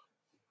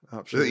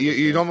 Absolutely.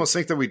 You'd almost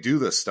think that we do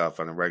this stuff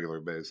on a regular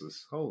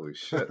basis. Holy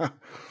shit.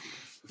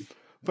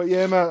 But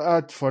yeah, man, I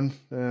had fun.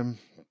 Good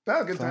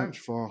time. Thanks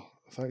for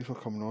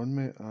coming on,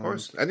 mate. Of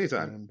course.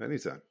 Anytime. We'll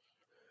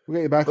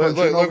get you back on.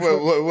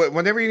 Look,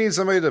 whenever you need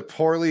somebody to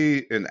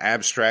poorly and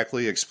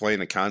abstractly explain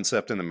a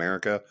concept in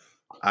America,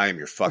 I am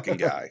your fucking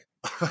guy.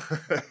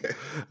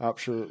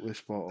 Absolutely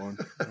spot on.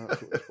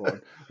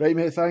 Right,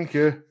 mate, thank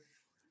you.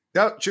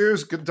 Yeah,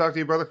 cheers. Good to talk to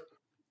you, brother.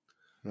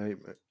 Right,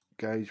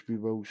 guys, we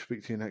will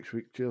speak to you next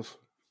week. Cheers.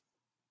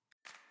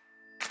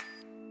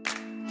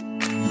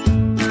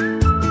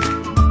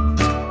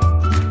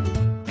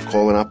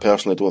 Colin, I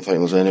personally don't think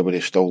there's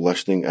anybody still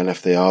listening, and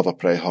if they are, they're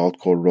pretty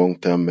hardcore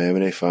long-term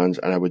memory fans,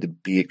 and I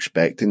would be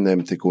expecting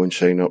them to go and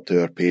sign up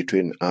to our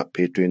Patreon at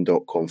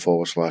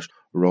patreon.com/All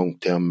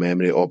long-term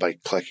memory, or by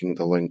clicking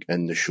the link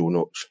in the show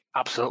notes.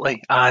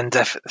 Absolutely. And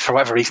if for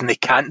whatever reason they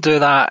can't do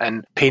that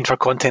and paying for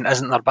content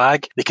isn't their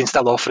bag, they can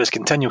still offer us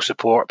continual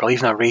support by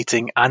leaving a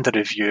rating and a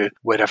review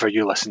wherever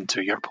you listen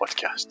to your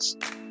podcasts.